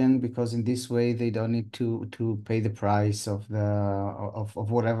decision, because in this way they don't need to pay the price of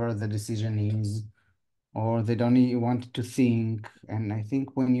of whatever the decision is, or they don't even want to think. And I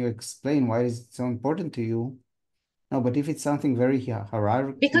think when you explain why is it so important to you, no, but if it's something very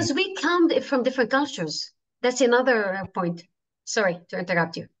hierarchical. Because we come from different cultures. That's another point. Sorry to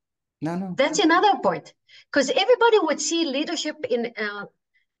interrupt you. No. That's another point. Because everybody would see leadership in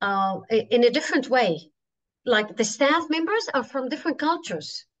a different way. Like the staff members are from different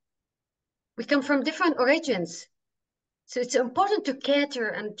cultures. We come from different origins. So it's important to cater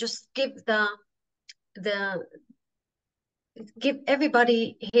and just give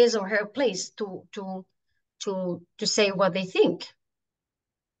everybody his or her place to say what they think.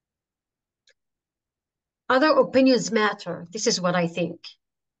 Other opinions matter. This is what I think.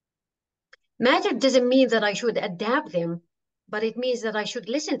 Matter doesn't mean that I should adapt them, but it means that I should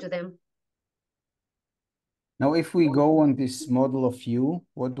listen to them. Now, if we go on this model of you,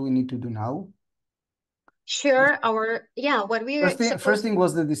 what do we need to do now? Share what we first thing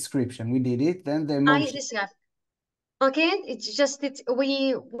was the description. We did it. Then the emotion. Okay, it's just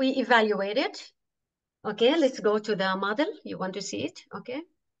we evaluate it. Okay, let's go to the model. You want to see it? Okay.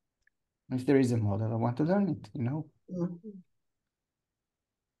 If there is a model, I want to learn it,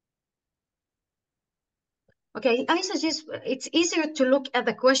 Okay, I suggest it's easier to look at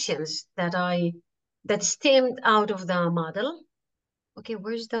the questions that stemmed out of the model. Okay,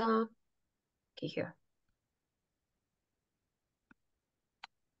 where's the, okay, here.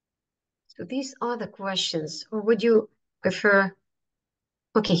 So these are the questions, or would you prefer,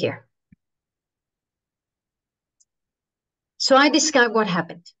 okay, here. So I described what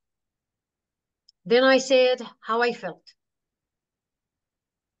happened. Then I said how I felt.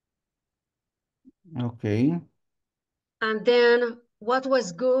 Okay. And then what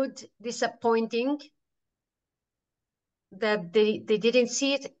was good, disappointing, that they didn't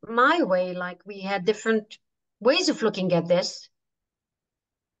see it my way, like we had different ways of looking at this.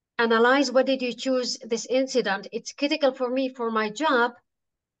 Analyze, what did you choose this incident? It's critical for me for my job.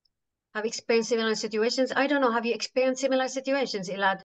 Have experienced similar situations. I don't know, have you experienced similar situations, Elad?